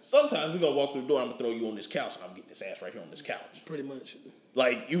 Yeah. Sometimes we're going to walk through the door, I'm going to throw you on this couch, and I'm going to get this ass right here on this couch. Pretty much.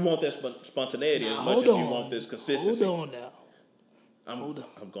 Like, you want that spontaneity as much as you want this consistency. Hold on now. I'm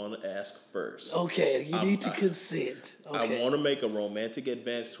going to ask first. Okay, you need to consent. Okay. I want to make a romantic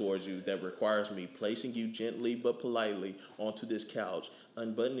advance towards you that requires me placing you gently but politely onto this couch,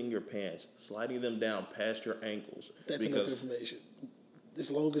 unbuttoning your pants, sliding them down past your ankles. That's enough information.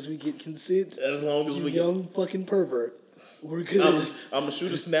 As long as we get consent. As long as we young fucking pervert. We're good. I'm gonna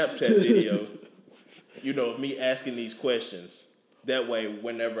shoot a Snapchat video, of me asking these questions. That way,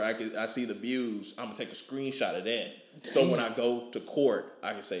 whenever I see the views, I'm gonna take a screenshot of that. Damn. So when I go to court,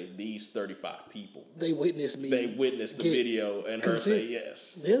 I can say these 35 people. They witnessed me. They witnessed the video and her say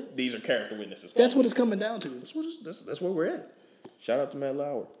yes. Yeah. These are character witnesses. That's what it's coming down to. That's where we're at. Shout out to Matt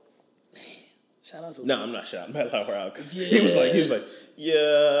Lauer. Man, shout out to. No, I'm not shouting Matt Lauer out because he was like,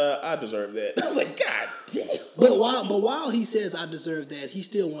 yeah, I deserve that. I was like, God damn. But while he says I deserve that, he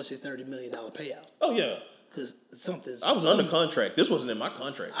still wants his $30 million payout. Oh yeah. Because I was under contract. This wasn't in my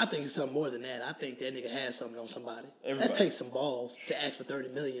contract. I think it's something more than that. I think that nigga has something on somebody. That takes some balls to ask for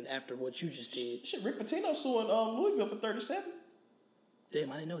 $30 million after what you just did. Shit, Rick Pitino suing Louisville for 37.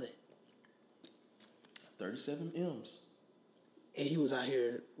 Damn, I didn't know that. 37 M's. And he was out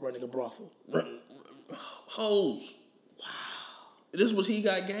here running a brothel. Hoes. Wow. This was He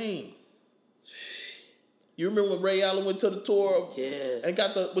Got Game. You remember when Ray Allen went to the tour? Yeah. And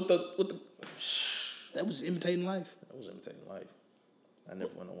got with the. That was imitating life. That was imitating life. I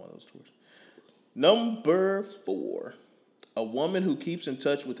never went on one of those tours. Number 4. A woman who keeps in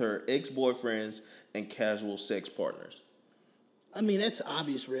touch with her ex-boyfriends and casual sex partners. I mean, that's an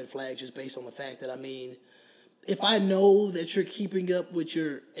obvious red flag just based on the fact that, if I know that you're keeping up with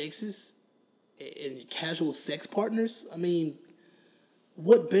your exes and casual sex partners,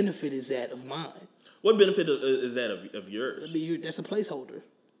 what benefit is that of mine? What benefit is that of yours? That's a placeholder.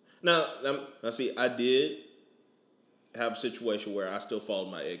 Now, see, I did have a situation where I still followed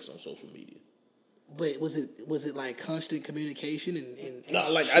my ex on social media. But was it like constant communication and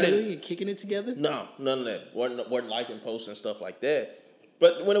no, like I didn't and kicking it together? No, none of that. wasn't liking posts and stuff like that.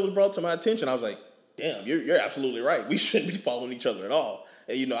 But when it was brought to my attention, I was like, damn, you're absolutely right. We shouldn't be following each other at all.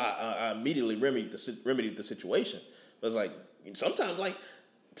 And I immediately remedied the situation. It was like sometimes, like,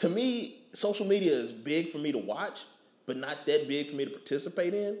 to me, social media is big for me to watch, but not that big for me to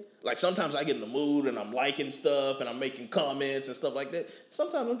participate in. Like, sometimes I get in the mood and I'm liking stuff and I'm making comments and stuff like that.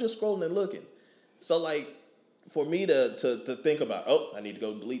 Sometimes I'm just scrolling and looking. So, like, for me to think about, I need to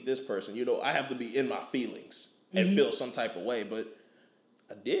go delete this person, I have to be in my feelings and feel some type of way. But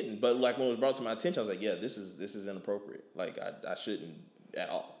I didn't. But, like, when it was brought to my attention, I was like, yeah, this is inappropriate. Like, I shouldn't at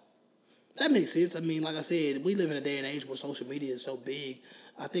all. That makes sense. Like I said, we live in a day and age where social media is so big.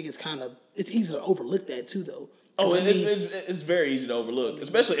 I think it's easy to overlook that too, though. Oh, it's very easy to overlook,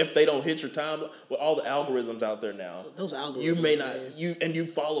 especially if they don't hit your time with all the algorithms out there now. Those algorithms, you may not and you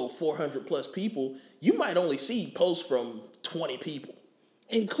follow 400 plus people. You might only see posts from 20 people.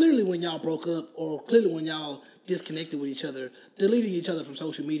 And clearly, when y'all broke up, or clearly when y'all disconnected with each other, deleting each other from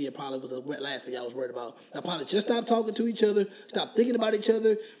social media probably was the last thing y'all was worried about. Y'all probably just stopped talking to each other, stopped thinking about each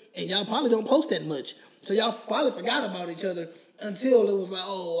other, and y'all probably don't post that much. So y'all probably forgot about each other until it was like,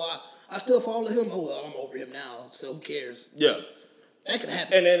 I still follow him. Oh, well, I'm over him now, so who cares? Yeah. That could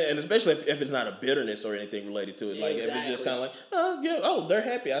happen. And especially if it's not a bitterness or anything related to it. Like, if it's just kind of like, they're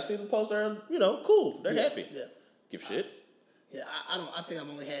happy. I see the post there, cool. They're happy. Yeah. Give shit. Yeah, I think I've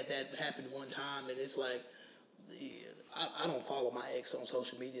only had that happen one time, and it's like, I don't follow my ex on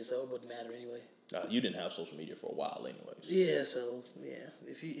social media, so it wouldn't matter anyway. You didn't have social media for a while anyways. Yeah, so, yeah.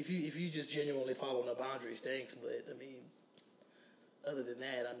 If you just genuinely follow no boundaries, thanks, but, other than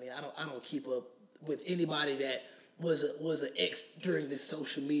that, I don't keep up with anybody that was an ex during this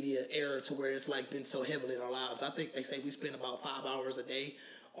social media era to where it's like been so heavily in our lives. I think they say we spend about 5 hours a day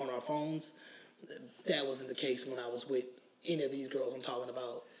on our phones. That wasn't the case when I was with any of these girls I'm talking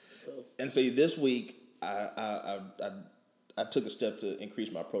about. So. And see, this week I took a step to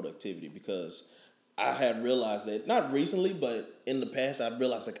increase my productivity because I had realized that, not recently, but in the past, I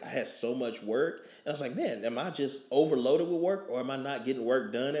realized like I had so much work. And I was like, man, am I just overloaded with work, or am I not getting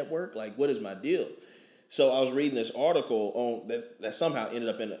work done at work? Like, what is my deal? So I was reading this article on that somehow ended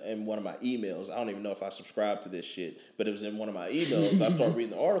up in one of my emails. I don't even know if I subscribed to this shit, but it was in one of my emails. So I started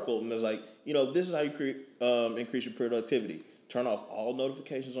reading the article, and it was like, this is how you increase your productivity. Turn off all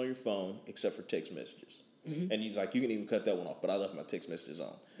notifications on your phone except for text messages. Mm-hmm. And you can even cut that one off, but I left my text messages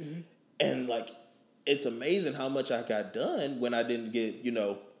on. Mm-hmm. And like, it's amazing how much I got done when I didn't get,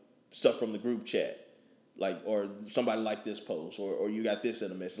 stuff from the group chat. Like, or somebody liked this post, or you got this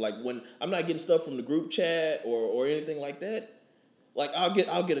in a message. Like, when I'm not getting stuff from the group chat or anything like that, like, I'll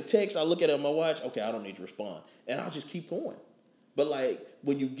get a text, I'll look at it on my watch, okay, I don't need to respond. And I'll just keep going. But, like,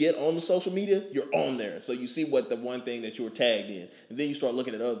 when you get on the social media, you're on there. So you see what the one thing that you were tagged in. And then you start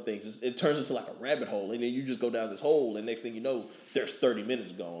looking at other things. It turns into like a rabbit hole. And then you just go down this hole. And next thing you know, there's 30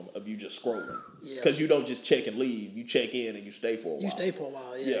 minutes gone of you just scrolling. Because you don't just check and leave. You check in and you stay for a while. You stay for a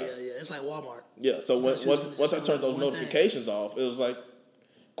while, yeah. It's like Walmart. Yeah, so once I turned those notifications off, it was like,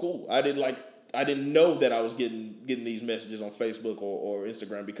 cool. I didn't I didn't know that I was getting these messages on Facebook or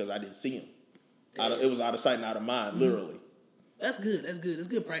Instagram because I didn't see them. It was out of sight and out of mind, literally. That's good. That's good. It's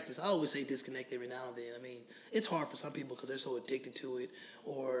good practice. I always say disconnect every now and then. I mean, it's hard for some people because they're so addicted to it,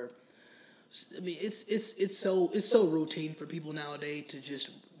 or I mean, it's so routine for people nowadays to just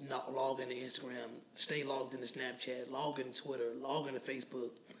not log into Instagram, stay logged into Snapchat, log into Twitter, log into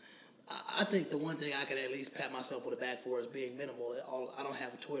Facebook. I think the one thing I can at least pat myself on the back for is being minimal. I don't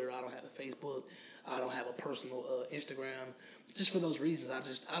have a Twitter. I don't have a Facebook. I don't have a personal Instagram. Just for those reasons,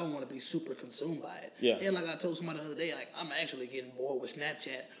 I don't want to be super consumed by it. Yeah. And like I told somebody the other day, like I'm actually getting bored with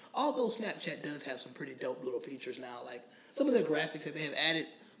Snapchat. Although Snapchat does have some pretty dope little features now, like some of their graphics that they have added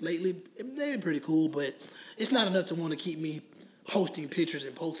lately, they've been pretty cool. But it's not enough to want to keep me posting pictures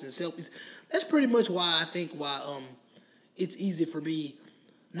and posting selfies. That's pretty much why I think it's easy for me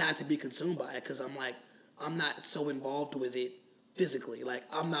not to be consumed by it, because I'm not so involved with it physically. Like,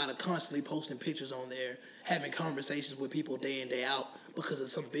 I'm not constantly posting pictures on there, having conversations with people day in, day out because of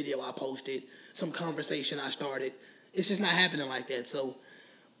some video I posted, some conversation I started. It's just not happening like that. So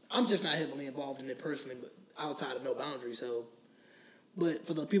I'm just not heavily involved in it personally, but outside of No Boundaries. So, but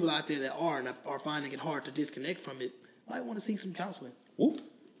for the people out there that are and are finding it hard to disconnect from it, might want to seek some counseling. Ooh.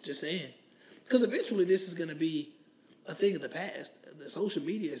 Just saying. Because eventually this is going to be a thing of the past. The social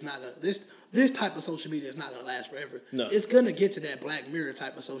media is not going to, this type of social media is not going to last forever. No. It's going to get to that Black Mirror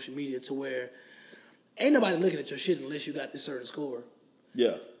type of social media to where ain't nobody looking at your shit unless you got this certain score.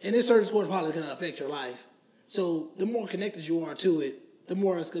 Yeah. And this certain score is probably going to affect your life. So the more connected you are to it, the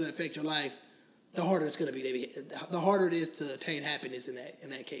more it's going to affect your life, the harder it's going to be. The harder it is to attain happiness in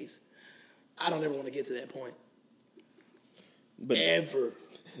that case. I don't ever want to get to that point. But ever.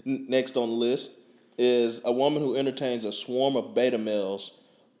 Next on the list is a woman who entertains a swarm of beta male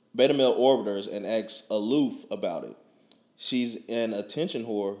orbiters and acts aloof about it. She's an attention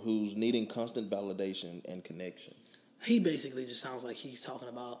whore who's needing constant validation and connection. He basically just sounds like he's talking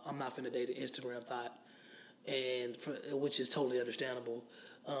about, I'm not finna date an Instagram thought, which is totally understandable.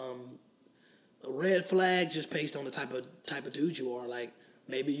 A red flag just based on the type of dude you are. Like,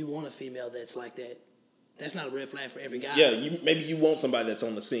 maybe you want a female that's like that. That's not a red flag for every guy. Yeah, maybe you want somebody that's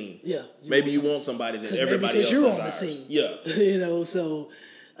on the scene. Yeah. Maybe you want somebody that everybody else you're desires. on the scene. Yeah. So,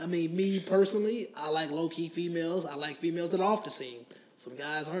 I mean, me personally, I like low-key females. I like females that are off the scene. Some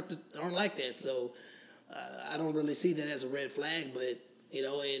guys aren't like that. So, I don't really see that as a red flag. But,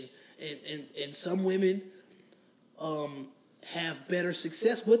 and some women have better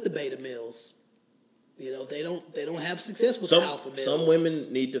success with the beta males. They don't have success with the alpha males. Some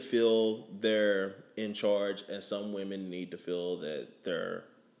women need to feel they're in charge, and some women need to feel that they're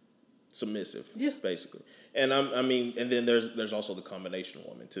submissive. Yeah, basically. And and then there's also the combination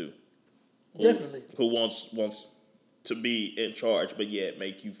woman too. Definitely. Who wants to be in charge, but yet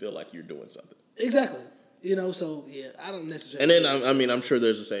make you feel like you're doing something. Exactly. So yeah, I don't necessarily. And then I'm sure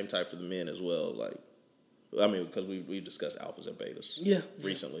there's the same type for the men as well. Like, because we discussed alphas and betas. Yeah.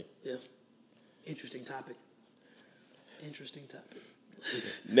 Recently. Yeah. Interesting topic.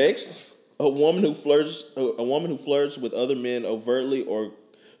 Next, a woman who flirts with other men overtly or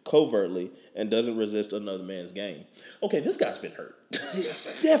covertly and doesn't resist another man's game. Okay, this guy's been hurt. Yeah,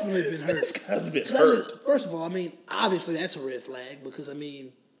 definitely been hurt. This guy's been hurt. First of all, obviously that's a red flag because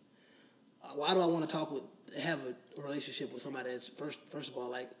why do I want to have a relationship with somebody that's first of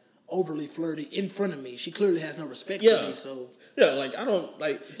all like overly flirty in front of me? She clearly has no respect for me. So yeah, like I don't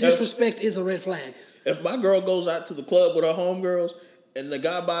like disrespect is a red flag. If my girl goes out to the club with her homegirls and the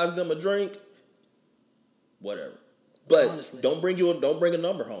guy buys them a drink, whatever. But honestly, don't bring a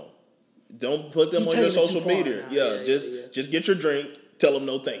number home. Don't put them on your social media. Just get your drink. Tell them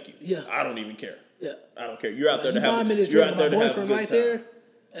no, thank you. Yeah, I don't even care. Yeah, I don't care. You're out there to have. You're out there to have a good time. There,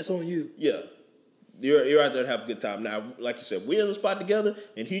 that's on you. Yeah, you're out there to have a good time. Now, like you said, we're in the spot together,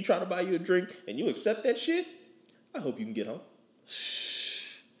 and he try to buy you a drink, and you accept that shit. I hope you can get home.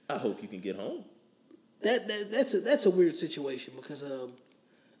 I hope you can get home. That's a weird situation because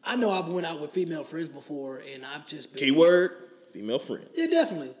I know I've went out with female friends before and I've just been keyword female friend. Yeah,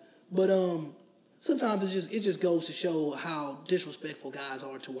 definitely. But sometimes it just goes to show how disrespectful guys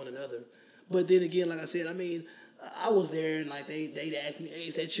are to one another. But then again, like I said, I was there and like they'd ask me, "Hey,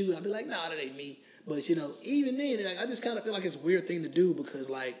 is that you?" I'd be like, "Nah, that ain't me." But even then, I just kind of feel like it's a weird thing to do because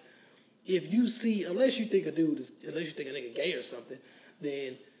like if you see, unless you think a nigga gay or something,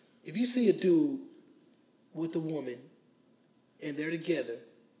 then if you see a dude with a woman and they're together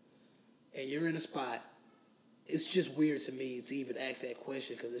and you're in a spot, it's just weird to me to even ask that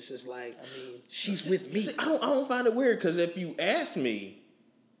question because it's just like, she's with me. I don't find it weird because if you ask me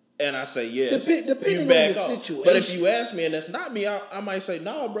and I say yes, depending you back on the off. situation. But if you ask me and that's not me, I might say,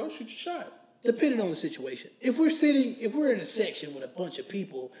 no, bro, shoot your shot. depending on the situation. If we're in a section with a bunch of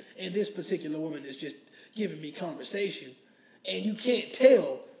people and this particular woman is just giving me conversation and you can't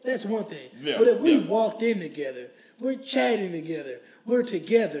tell, that's one thing. Yeah, but if we walked in together, we're chatting together, we're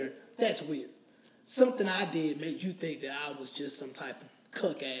together, that's weird. Something I did made you think that I was just some type of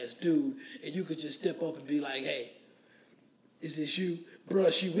cuck-ass dude and you could just step up and be like, hey, is this you?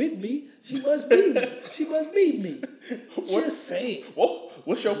 Bruh, she with me. She must be me. She must be me. Just saying.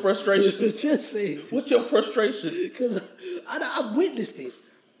 What's your frustration? Just saying. What's your frustration? Because I witnessed it,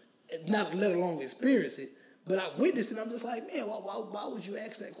 not let alone experience it, but I witnessed it. I'm just like, man, why would you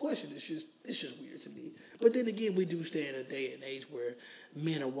ask that question? It's just weird to me. But then again, we do stay in a day and age where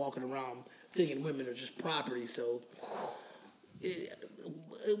men are walking around thinking women are just property. So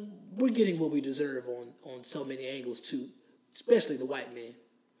we're getting what we deserve on so many angles too, especially the white men.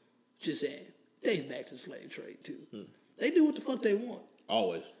 Just saying, they back to the slave trade too. They do what the fuck they want.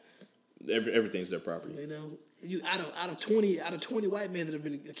 Always. Everything's their property. You know, you out of 20 white men that have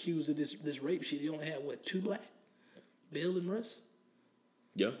been accused of this rape shit, you only have what, 2 black? Bill and Russ?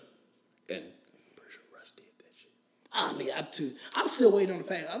 Yeah. And I'm pretty sure Russ did that shit. I mean, I'm still waiting on the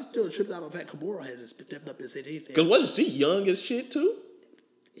fact. I'm still tripped out on the fact Kimora hasn't stepped up and said anything. Because wasn't she young as shit too?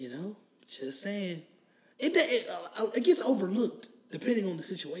 You know, just saying. It gets overlooked depending on the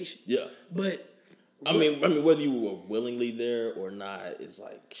situation. Yeah. But I mean, whether you were willingly there or not, it's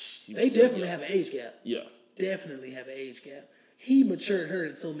like they definitely have an age gap. Yeah, definitely have an age gap. He matured her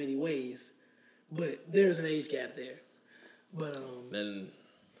in so many ways, but there's an age gap there. But and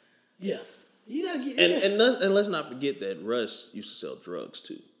yeah, you gotta get and let's not forget that Russ used to sell drugs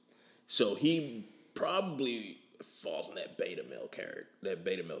too, so he probably falls in that beta male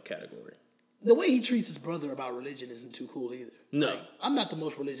category. The way he treats his brother about religion isn't too cool either. No. Like, I'm not the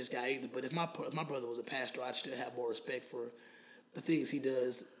most religious guy either, but if my brother was a pastor, I'd still have more respect for the things he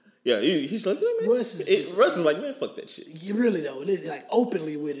does. Yeah, he's like, man, Russ is like, man, fuck that shit. You really though, it's like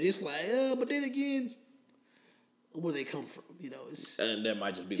openly with it. It's like, but then again, where they come from, you know. And that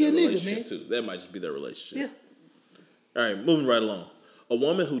might just be their relationship too. That might just be their relationship. Yeah. All right, moving right along. A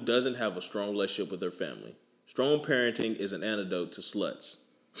woman who doesn't have a strong relationship with her family. Strong parenting is an antidote to sluts.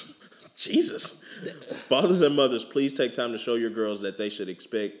 Jesus. Fathers and mothers, please take time to show your girls that they should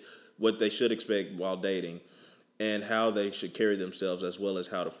expect what they should expect while dating and how they should carry themselves, as well as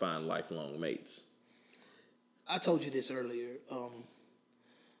how to find lifelong mates. I told you this earlier.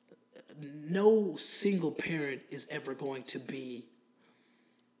 No single parent is ever going to be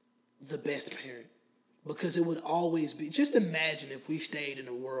the best parent because it would always be. Just imagine if we stayed in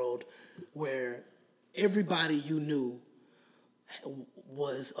a world where everybody you knew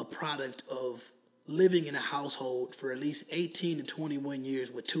was a product of living in a household for at least 18 to 21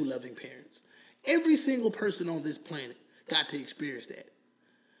 years with 2 loving parents. Every single person on this planet got to experience that.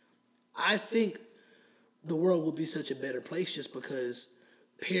 I think the world would be such a better place just because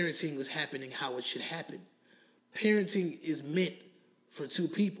parenting was happening how it should happen. Parenting is meant for 2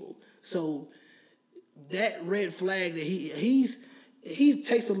 people. So that red flag that he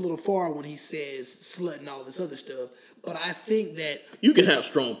takes a little far when he says slut and all this other stuff, but I think that you can have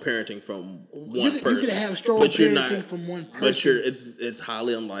strong parenting from one person. You can have strong parenting from one person, but it's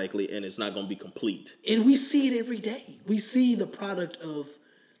highly unlikely, and it's not going to be complete. And we see it every day. We see the product of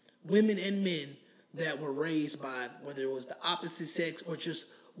women and men that were raised by whether it was the opposite sex or just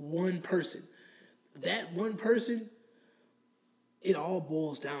one person. That one person, it all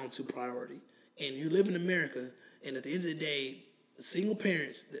boils down to priority. And you live in America, and at the end of the day, single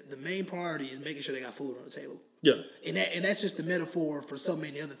parents, the main priority is making sure they got food on the table. Yeah. And that's just the metaphor for so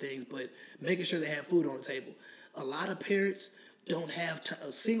many other things, but making sure they have food on the table. A lot of parents don't have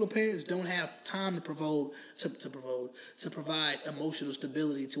single parents don't have time to provide emotional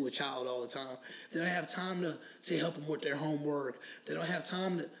stability to a child all the time. They don't have time to help them with their homework. They don't have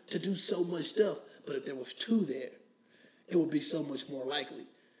time to do so much stuff. But if there was 2 there, it would be so much more likely.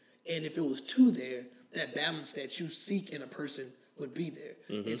 And if it was 2 there, that balance that you seek in a person would be there.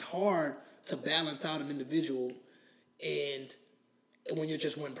 Mm-hmm. It's hard to balance out an individual and when you're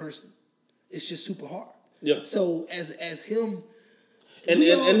just one person. It's just super hard. Yeah. So as him, and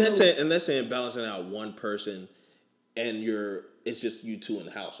that's saying balancing out one person, and it's just you 2 in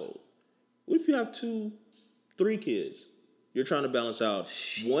the household. What if you have 3 kids? You're trying to balance out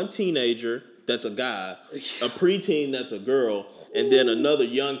one teenager that's a guy, a preteen that's a girl, and then another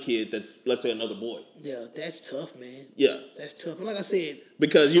young kid that's, let's say, another boy. Yeah, that's tough, man. Yeah, that's tough. And like I said,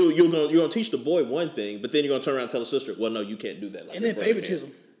 because you're gonna teach the boy one thing, but then you're gonna turn around and tell the sister, well, no, you can't do that. Like and then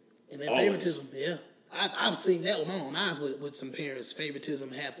favoritism. Yeah. I've seen that with my own eyes with some parents,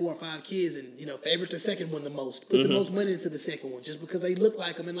 favoritism, have 4 or 5 kids and, favorite the second one the most. Put the most money into the second one just because they look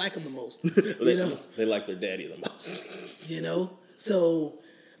like them and like them the most. They like their daddy the most. So,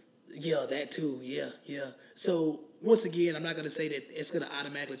 yeah, that too. Yeah. So, once again, I'm not going to say that it's going to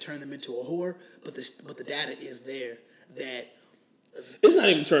automatically turn them into a whore, but the data is there that... It's not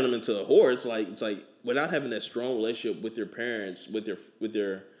even turn them into a whore. It's like without having that strong relationship with your parents, with your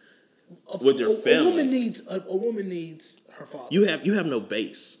family. A woman needs her father. You have no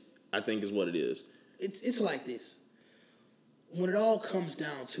base, I think is what it is. It's like this. When it all comes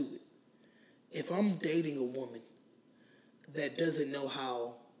down to it, if I'm dating a woman that doesn't know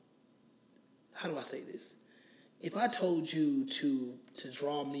how do I say this? If I told you to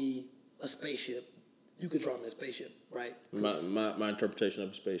draw me a spaceship, you could draw me a spaceship, right? My interpretation of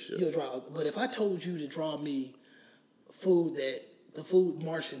a spaceship. You'll draw, but if I told you to draw me the food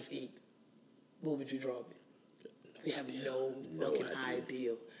Martians eat, what would you draw me? You have no fucking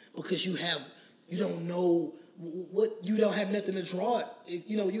idea because you don't know what, you don't have nothing to draw it.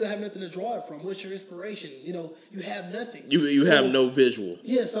 You have nothing to draw it from. What's your inspiration? You have nothing. You have no visual.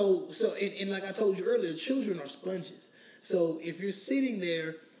 Yeah. So and like I told you earlier, children are sponges. So if you're sitting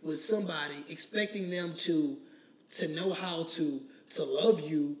there with somebody expecting them to know how to love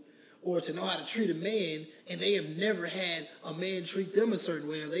you or to know how to treat a man, and they have never had a man treat them a certain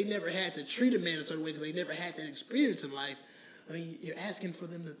way, or they never had to treat a man a certain way because they never had that experience in life, I mean, you're asking for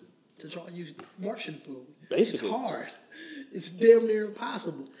them to draw you Martian food. Basically. It's hard. It's damn near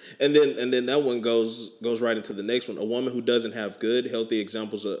impossible. And then that one goes right into the next one. A woman who doesn't have good, healthy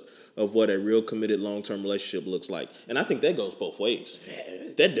examples of what a real committed long-term relationship looks like. And I think that goes both ways.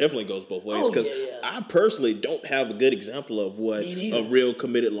 That definitely goes both ways. Because I personally don't have a good example of what a real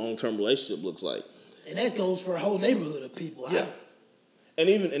committed long-term relationship looks like. And that goes for a whole neighborhood of people. Yeah. And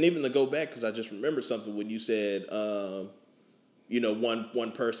even to go back, because I just remembered something when you said,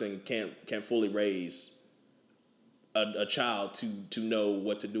 one person can't fully raise a child to know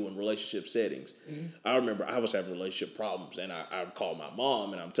what to do in relationship settings. Mm-hmm. I remember I was having relationship problems, and I called my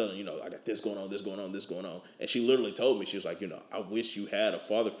mom, and I'm telling I got this going on, and she literally told me, she was like, I wish you had a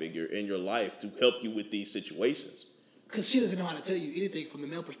father figure in your life to help you with these situations. Because she doesn't know how to tell you anything from the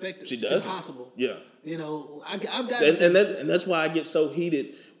male perspective. She does. It's impossible. Yeah. I've got... And that's why I get so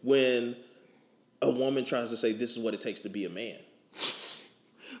heated when a woman tries to say this is what it takes to be a man.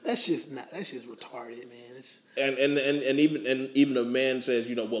 That's just retarded, man. And even a man says,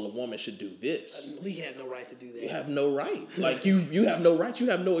 a woman should do this. We have no right to do that. You have no right. Like you have no right. You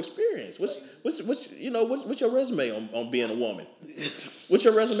have no experience. What's your resume on being a woman? What's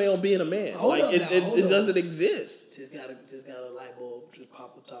your resume on being a man? It doesn't exist. Just got a light bulb just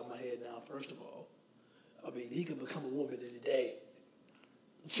popped up top of my head now. First of all, I mean, he could become a woman in a day.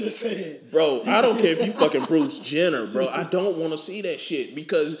 Just saying. Bro, I don't care if you fucking Bruce Jenner, bro. I don't want to see that shit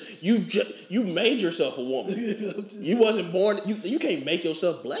because you made yourself a woman. You wasn't born. You can't make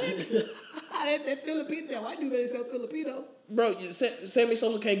yourself black. that Filipino, that white dude made himself Filipino. Bro, Sammy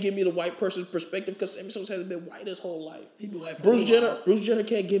Sosa can't give me the white person's perspective because Sammy Sosa hasn't been white his whole life. He been white for Bruce Jenner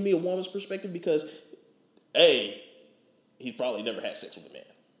can't give me a woman's perspective because A, he probably never had sex with a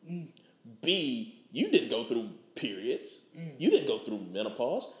man. B, you didn't go through periods. You didn't go through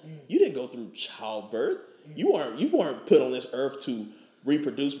menopause. You didn't go through childbirth. You weren't put on this earth to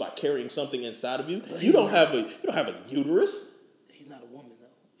reproduce by carrying something inside of you. You don't have a uterus. He's not a woman though.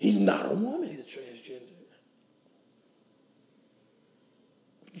 He's not a woman. He's a transgender.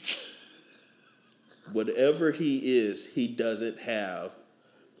 Whatever he is, he doesn't have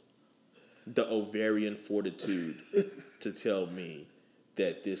the ovarian fortitude to tell me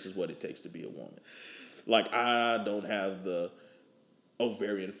that this is what it takes to be a woman. Like, I don't have the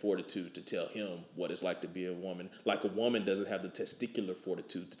ovarian fortitude to tell him what it's like to be a woman. Like, a woman doesn't have the testicular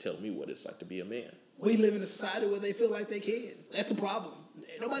fortitude to tell me what it's like to be a man. We live in a society where they feel like they can. That's the problem.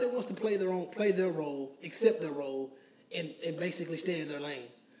 Nobody wants to play their role, accept their role, and basically stay in their lane.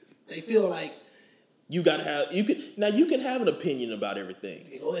 They feel like you can have an opinion about everything.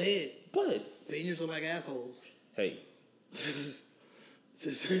 Go ahead. But opinions are like assholes. Hey.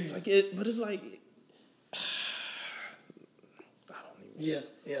 Just it's like it, but it's like I don't even.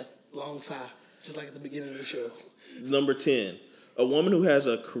 Yeah. Long sigh, just like at the beginning of the show. Number 10, a woman who has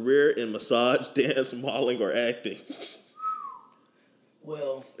a career in massage, dance, modeling, or acting.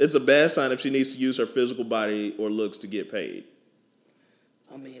 Well, it's a bad sign if she needs to use her physical body or looks to get paid.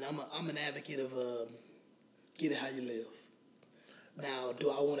 I mean, I'm an advocate of get it how you live. Now, do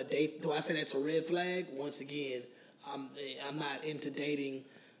I want to date? Do I say that's a red flag? Once again, I'm not into dating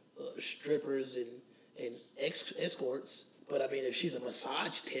strippers and escorts. But I mean, if she's a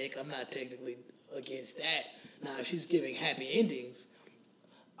massage tech, I'm not technically against that. Now, if she's giving happy endings,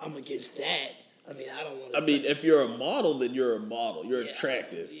 I'm against that. I mean, I don't want to. I mean, if you're a model, then you're a model. You're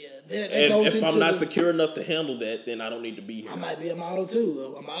attractive. Yeah, that and goes if I'm not secure enough to handle that, then I don't need to be here. I might be a model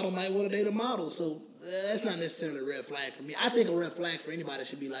too. A model might want to date a model, so that's not necessarily a red flag for me. I think a red flag for anybody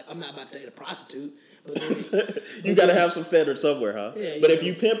should be like, I'm not about to date a prostitute. But then you got to have some standards somewhere, huh? Yeah, but if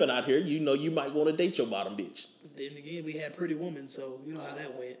you pimping out here, you might want to date your bottom bitch. Then again, we had Pretty Woman, so you know how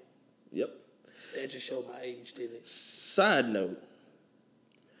that went. Yep. That just showed my age, didn't it? Side note.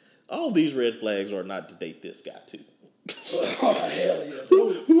 All these red flags are not to date this guy, too. Oh, hell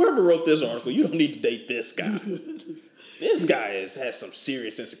yeah. Whoever wrote this article, you don't need to date this guy. This guy has some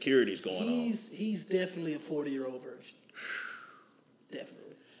serious insecurities going on. He's definitely a 40-year-old virgin.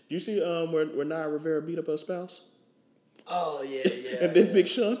 Definitely. You see where Naya Rivera beat up her spouse? Oh, yeah. And then Big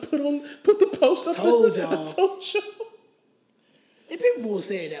Sean put the post up. Told y'all. Told y'all. And people were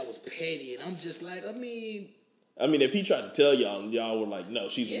saying that was petty, and I'm just like, I mean, if he tried to tell y'all, and y'all were like, no,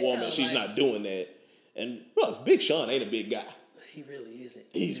 she's a woman, she's not doing that. And plus, Big Sean ain't a big guy. He really isn't.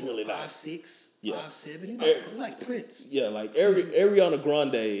 He's really not. 5'6", Yeah. 5'7". He's like Prince. Yeah, like Ariana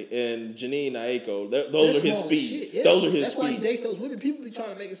Grande and Janine Aiko, those are his speed. Yeah, those are his That's speed. why he dates those women. People be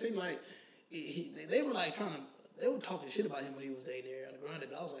trying to make it seem like they were like they were talking shit about him when he was dating Ariana Grande,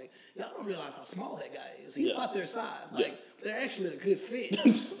 but I was like, y'all don't realize how small that guy is. He's about their size. Like, they're actually a good fit.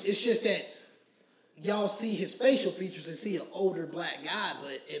 It's just that y'all see his facial features and see an older black guy,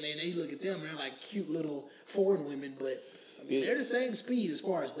 and then they look at them and they're like cute little foreign women, but I mean, they're the same speed as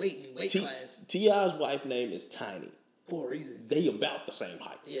far as weight and weight class. T.I.'s wife name is Tiny. For a reason. They about the same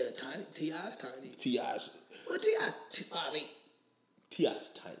height. Yeah, Tiny. T.I.'s tiny. T.I.'s. Well, T.I. 5'8". T.I.'s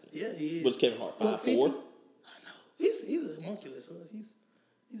tiny. Yeah, he is. What's Kevin Hart? 5'4"? I know. He's a homunculus. So he's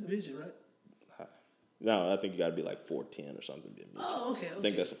a midget, right? No, I think you got to be like 4'10" or something. Oh, okay. I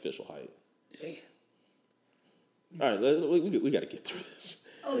think that's official height. Damn. All right, we got to get through this.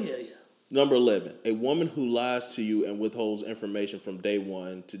 Oh, yeah. Number 11, a woman who lies to you and withholds information from day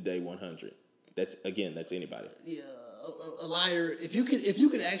 1 to day 100. That's anybody. Yeah, a liar. If you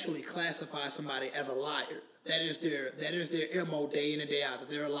could actually classify somebody as a liar, that is their MO day in and day out, that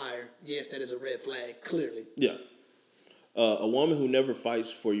they're a liar. Yes, that is a red flag, clearly. Yeah. A woman who never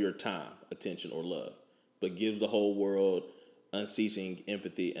fights for your time, attention, or love, but gives the whole world unceasing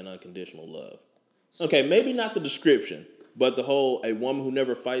empathy and unconditional love. Okay, maybe not the description, but a woman who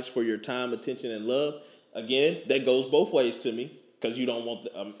never fights for your time, attention, and love, again, that goes both ways to me, because you don't want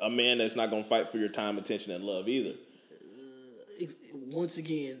a man that's not going to fight for your time, attention, and love either. Once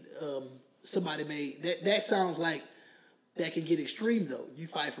again, somebody made, that sounds like that can get extreme, though. You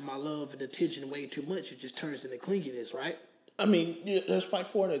fight for my love and attention way too much, it just turns into clinginess, right? I mean, there's fight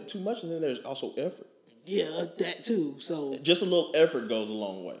for it too much, and then there's also effort. Yeah, that too. So just a little effort goes a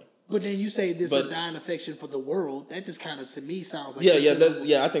long way. But then you say this is a dying affection for the world. That just kind of, to me, sounds like...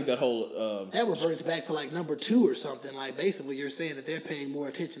 I think that whole... that reverts back to like number 2 or something. Like, basically, you're saying that they're paying more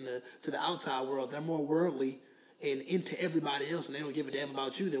attention to the outside world. They're more worldly and into everybody else, and they don't give a damn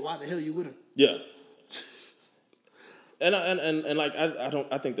about you. Then why the hell you with them? Yeah. And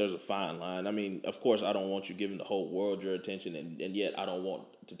I think there's a fine line. I mean, of course, I don't want you giving the whole world your attention, and yet I don't want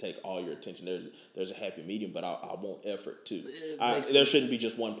to take all your attention. There's a happy medium, but I want effort too. There shouldn't be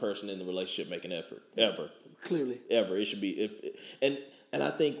just one person in the relationship making effort ever. Clearly, ever. It should be and I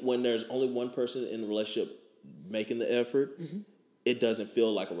think when there's only one person in the relationship making the effort, it doesn't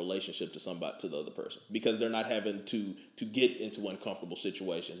feel like a relationship to the other person, because they're not having to get into uncomfortable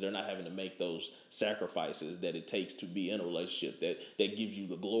situations. They're not having to make those sacrifices that it takes to be in a relationship that gives you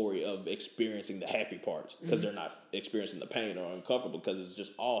the glory of experiencing the happy parts, because they're not experiencing the pain or uncomfortable, because it's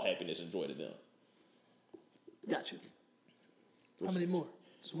just all happiness and joy to them. Got you. How many more?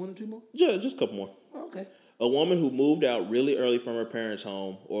 Just 1 or 2 more? Yeah, just a couple more. Oh, okay. A woman who moved out really early from her parents'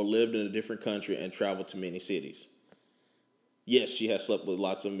 home or lived in a different country and traveled to many cities. Yes, she has slept with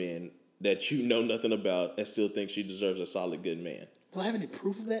lots of men that you know nothing about and still think she deserves a solid, good man. Do I have any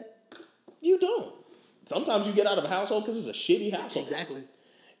proof of that? You don't. Sometimes you get out of a household because it's a shitty household. Exactly.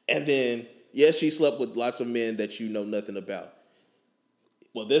 And then, yes, she slept with lots of men that you know nothing about.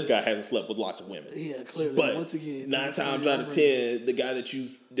 Well, this guy hasn't slept with lots of women. Yeah, clearly. But once again, 9 times out of 10, the guy that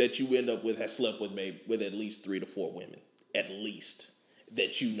you end up with has slept with with at least 3 to 4 women, at least,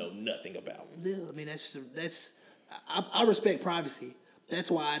 that you know nothing about. Yeah, I mean that's. I respect privacy.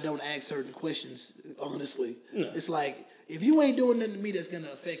 That's why I don't ask certain questions, honestly. No. It's like, if you ain't doing nothing to me that's going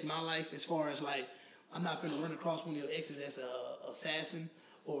to affect my life, as far as like, I'm not going to run across one of your exes that's a assassin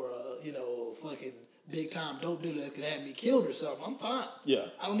or a fucking big time dope dealer that could have me killed or something, I'm fine. Yeah.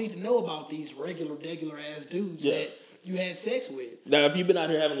 I don't need to know about these regular ass dudes you had sex with. Now, if you've been out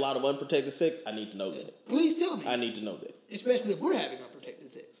here having a lot of unprotected sex, I need to know that. Please tell me. I need to know that. Especially if we're having unprotected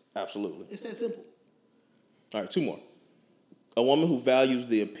sex. Absolutely. It's that simple. All right, 2 more. A woman who values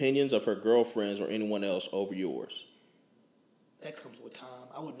the opinions of her girlfriends or anyone else over yours. That comes with time.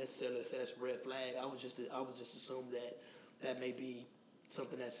 I wouldn't necessarily say that's a red flag. I would just assume that may be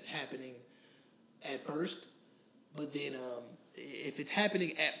something that's happening at first. But then if it's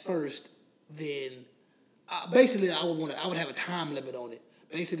happening at first, then basically I would have a time limit on it.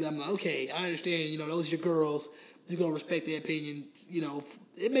 Basically, I'm like, okay, I understand. Those are your girls. You're gonna respect their opinion.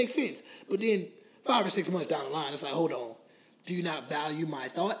 It makes sense. But then 5 or 6 months down the line, it's like, hold on. Do you not value my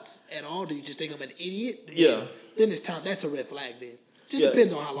thoughts at all? Do you just think I'm an idiot? Yeah. Then it's time. That's a red flag. Then just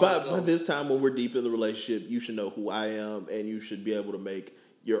depends on how long it goes. By this time, when we're deep in the relationship, you should know who I am, and you should be able to make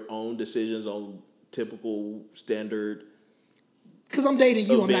your own decisions on typical standard. Because I'm dating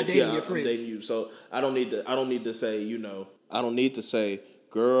you, events. I'm not dating yeah, your friends. I'm dating you, so I don't need to say, I don't need to say,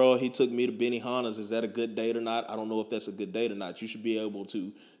 girl, he took me to Benihana's. Is that a good date or not? I don't know if that's a good date or not. You should be able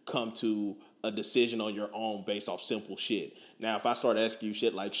to come to a decision on your own based off simple shit. Now, if I start asking you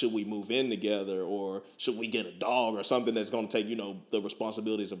shit like, should we move in together or should we get a dog or something that's going to take, the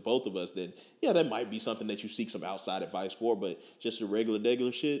responsibilities of both of us, then, yeah, that might be something that you seek some outside advice for, but just the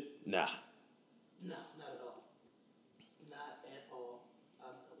regular shit, nah. No, not at all. Not at all.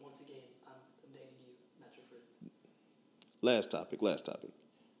 Once again, I'm dating you, not your friends. Last topic.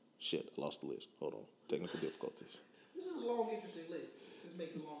 Shit, I lost the list. Hold on. Technical difficulties. This is a long, interesting list. This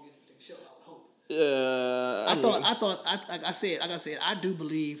makes a long, interesting show, I would hope. Like I said, I do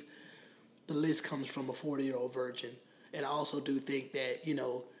believe the list comes from a 40-year-old virgin. And I also do think that,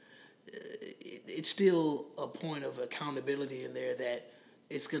 it's still a point of accountability in there that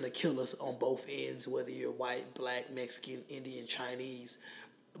it's going to kill us on both ends, whether you're white, black, Mexican, Indian, Chinese.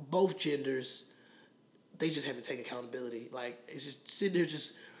 Both genders, they just have to take accountability. Like, it's just sitting there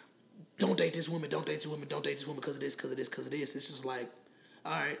just, don't date this woman, don't date this woman, don't date this woman because of this, because of this, because of this. It's just like,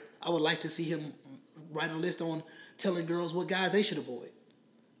 all right, I would like to see him write a list on telling girls what guys they should avoid.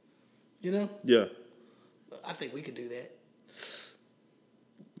 Yeah. I think we could do that.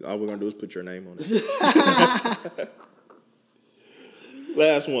 All we're going to do is put your name on it.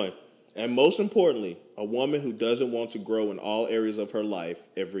 Last one. And most importantly, a woman who doesn't want to grow in all areas of her life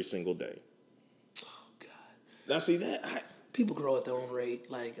every single day. Oh, God. Now, see that? People grow at their own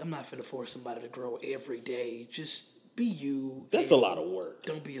rate. Like, I'm not finna force somebody to grow every day. Just be you. That's a lot of work.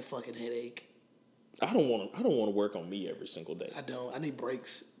 Don't be a fucking headache. I don't want to work on me every single day. I don't. I need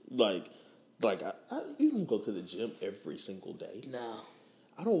breaks. Like you don't go to the gym every single day. No.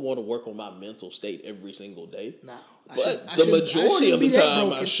 I don't want to work on my mental state every single day. No. But the majority of the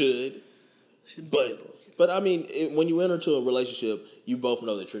time I should. But I mean, when you enter into a relationship, you both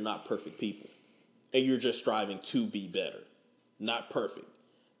know that you're not perfect people. And you're just striving to be better. Not perfect.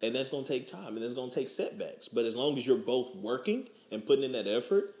 And that's going to take time. And that's going to take setbacks. But as long as you're both working and putting in that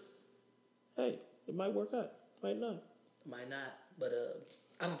effort, hey, it might work out. Might not. Might not. But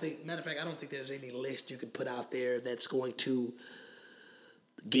I don't think there's any list you could put out there that's going to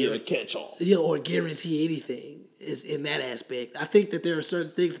be a catch-all. Yeah, or guarantee anything is in that aspect. I think that there are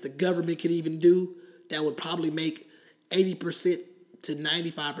certain things that the government could even do that would probably make 80% to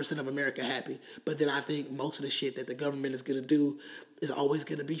 95% of America happy. But then I think most of the shit that the government is going to do is always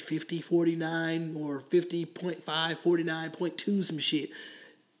going to be 50-49 or 50.5, 49.2, some shit.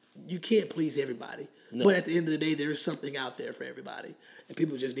 You can't please everybody. No. But at the end of the day, there's something out there for everybody. And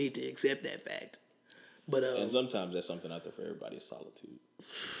people just need to accept that fact. But and sometimes there's something out there for everybody's solitude.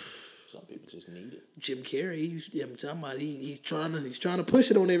 Some people just need it. Jim Carrey, I'm talking about, he's trying to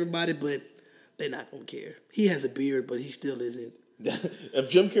push it on everybody, but they're not going to care. He has a beard, but he still isn't.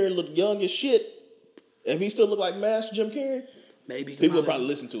 If Jim Carrey looked young as shit, if he still looked like Master Jim Carrey, maybe people would probably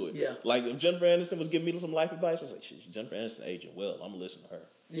listen to it. Yeah. Like if Jennifer Aniston was giving me some life advice, I was like, shit, Jennifer Aniston aging well. I'm gonna listen to her.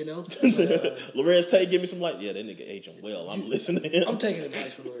 Lorenz Tate give me some life. Yeah, that nigga aging well. I'm listening to him. I'm taking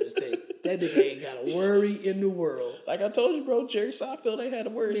advice from Lorenz Tate. That nigga ain't got a worry in the world. Like I told you, bro, Jerry Seinfeld ain't had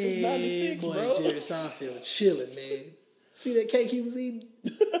a worry since '96, bro. Jerry Seinfeld chilling, man. See that cake he was eating?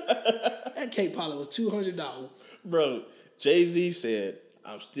 That cake probably was $200. Bro, Jay-Z said,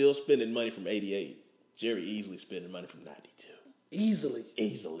 I'm still spending money from '88. Jerry easily spending money from '92. Easily.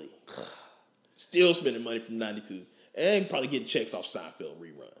 Still spending money from '92. And probably getting checks off Seinfeld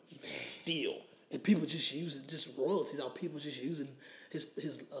reruns. Man. Still. And people just using royalties. People just using his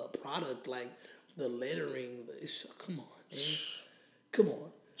product, like the lettering. Come on, man. Come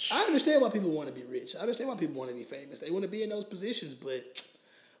on. I understand why people want to be rich. I understand why people want to be famous. They want to be in those positions, but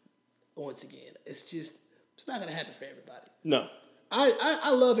once again, it's not going to happen for everybody. No.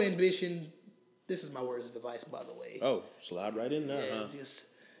 I love ambition. This is my words of advice, by the way. Oh, slide right in there, huh? Just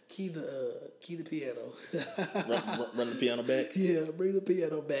key the piano. Run the piano back? Yeah, bring the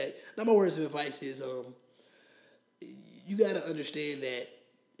piano back. Now, my words of advice is you got to understand that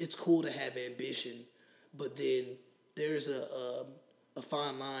it's cool to have ambition, but then there's a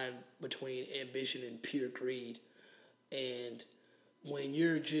fine line between ambition and pure greed. And when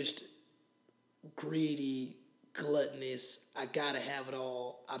you're just greedy, gluttonous, I gotta have it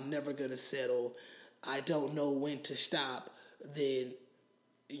all, I'm never gonna settle, I don't know when to stop, then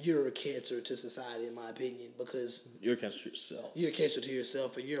you're a cancer to society, in my opinion, because you're a cancer to yourself. You're a cancer to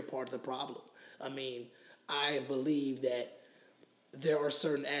yourself, and you're a part of the problem. I mean, I believe that there are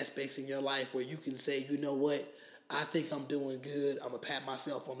certain aspects in your life where you can say, you know what, I think I'm doing good. I'm gonna pat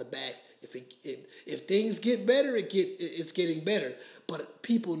myself on the back. If things get better, it's getting better. But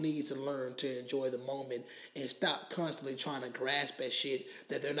people need to learn to enjoy the moment and stop constantly trying to grasp at shit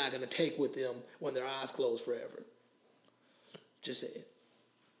that they're not gonna take with them when their eyes closed forever. Just saying.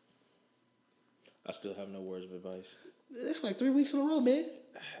 I still have no words of advice. That's like 3 weeks in a row, man.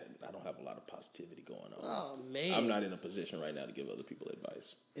 I don't have a lot of positivity going on. Oh, man. I'm not in a position right now to give other people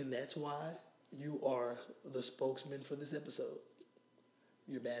advice. And that's why you are the spokesman for this episode.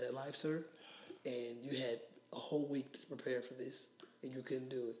 You're bad at life, sir, and you had a whole week to prepare for this, and you couldn't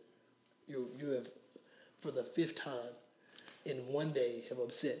do it. You have, for the 5th time in one day, have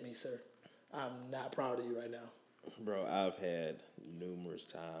upset me, sir. I'm not proud of you right now. Bro, I've had numerous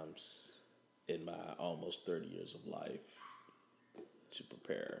times in my almost 30 years of life to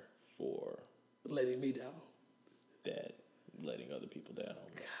prepare for letting me down. That, letting other people down.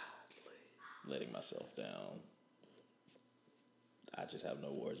 Godly. Letting myself down. I just have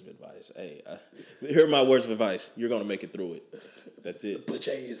no words of advice. Hey, here are my words of advice. You're going to make it through it. That's it. But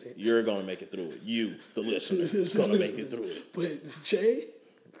Jay isn't. You're going to make it through it. You, the listener, is going to make it through it. But Jay,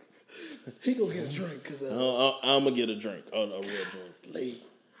 he going to get a drink. Cause, I'm going to get a drink. Oh, no, a real drink. Lee.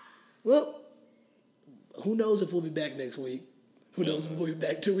 Well, who knows if we'll be back next week. Who knows if we'll be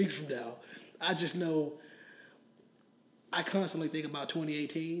back 2 weeks from now. I just know I constantly think about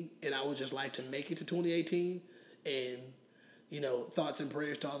 2018, and I would just like to make it to 2018. And, you know, thoughts and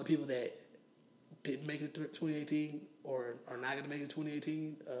prayers to all the people that didn't make it through 2018 or are not going to make it to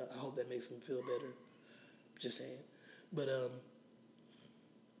 2018. I hope that makes them feel better. Just saying. But,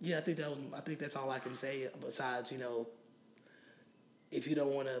 yeah, I think that's all I can say. Besides, you know, if you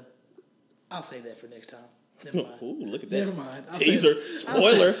don't want to, I'll save that for next time. Never mind. Ooh, look at that. Never mind. Teaser.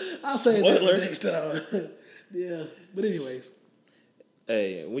 Spoiler. I'll say that for next time. Yeah. But anyways.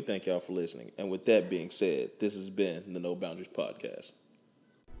 Hey, we thank y'all for listening. And with that being said, this has been the No Boundaries Podcast.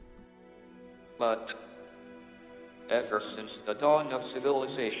 But ever since the dawn of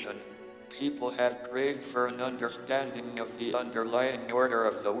civilization, people have craved for an understanding of the underlying order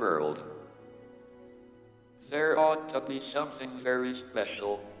of the world. There ought to be something very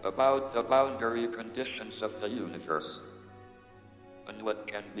special about the boundary conditions of the universe. And what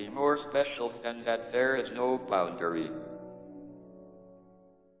can be more special than that there is no boundary?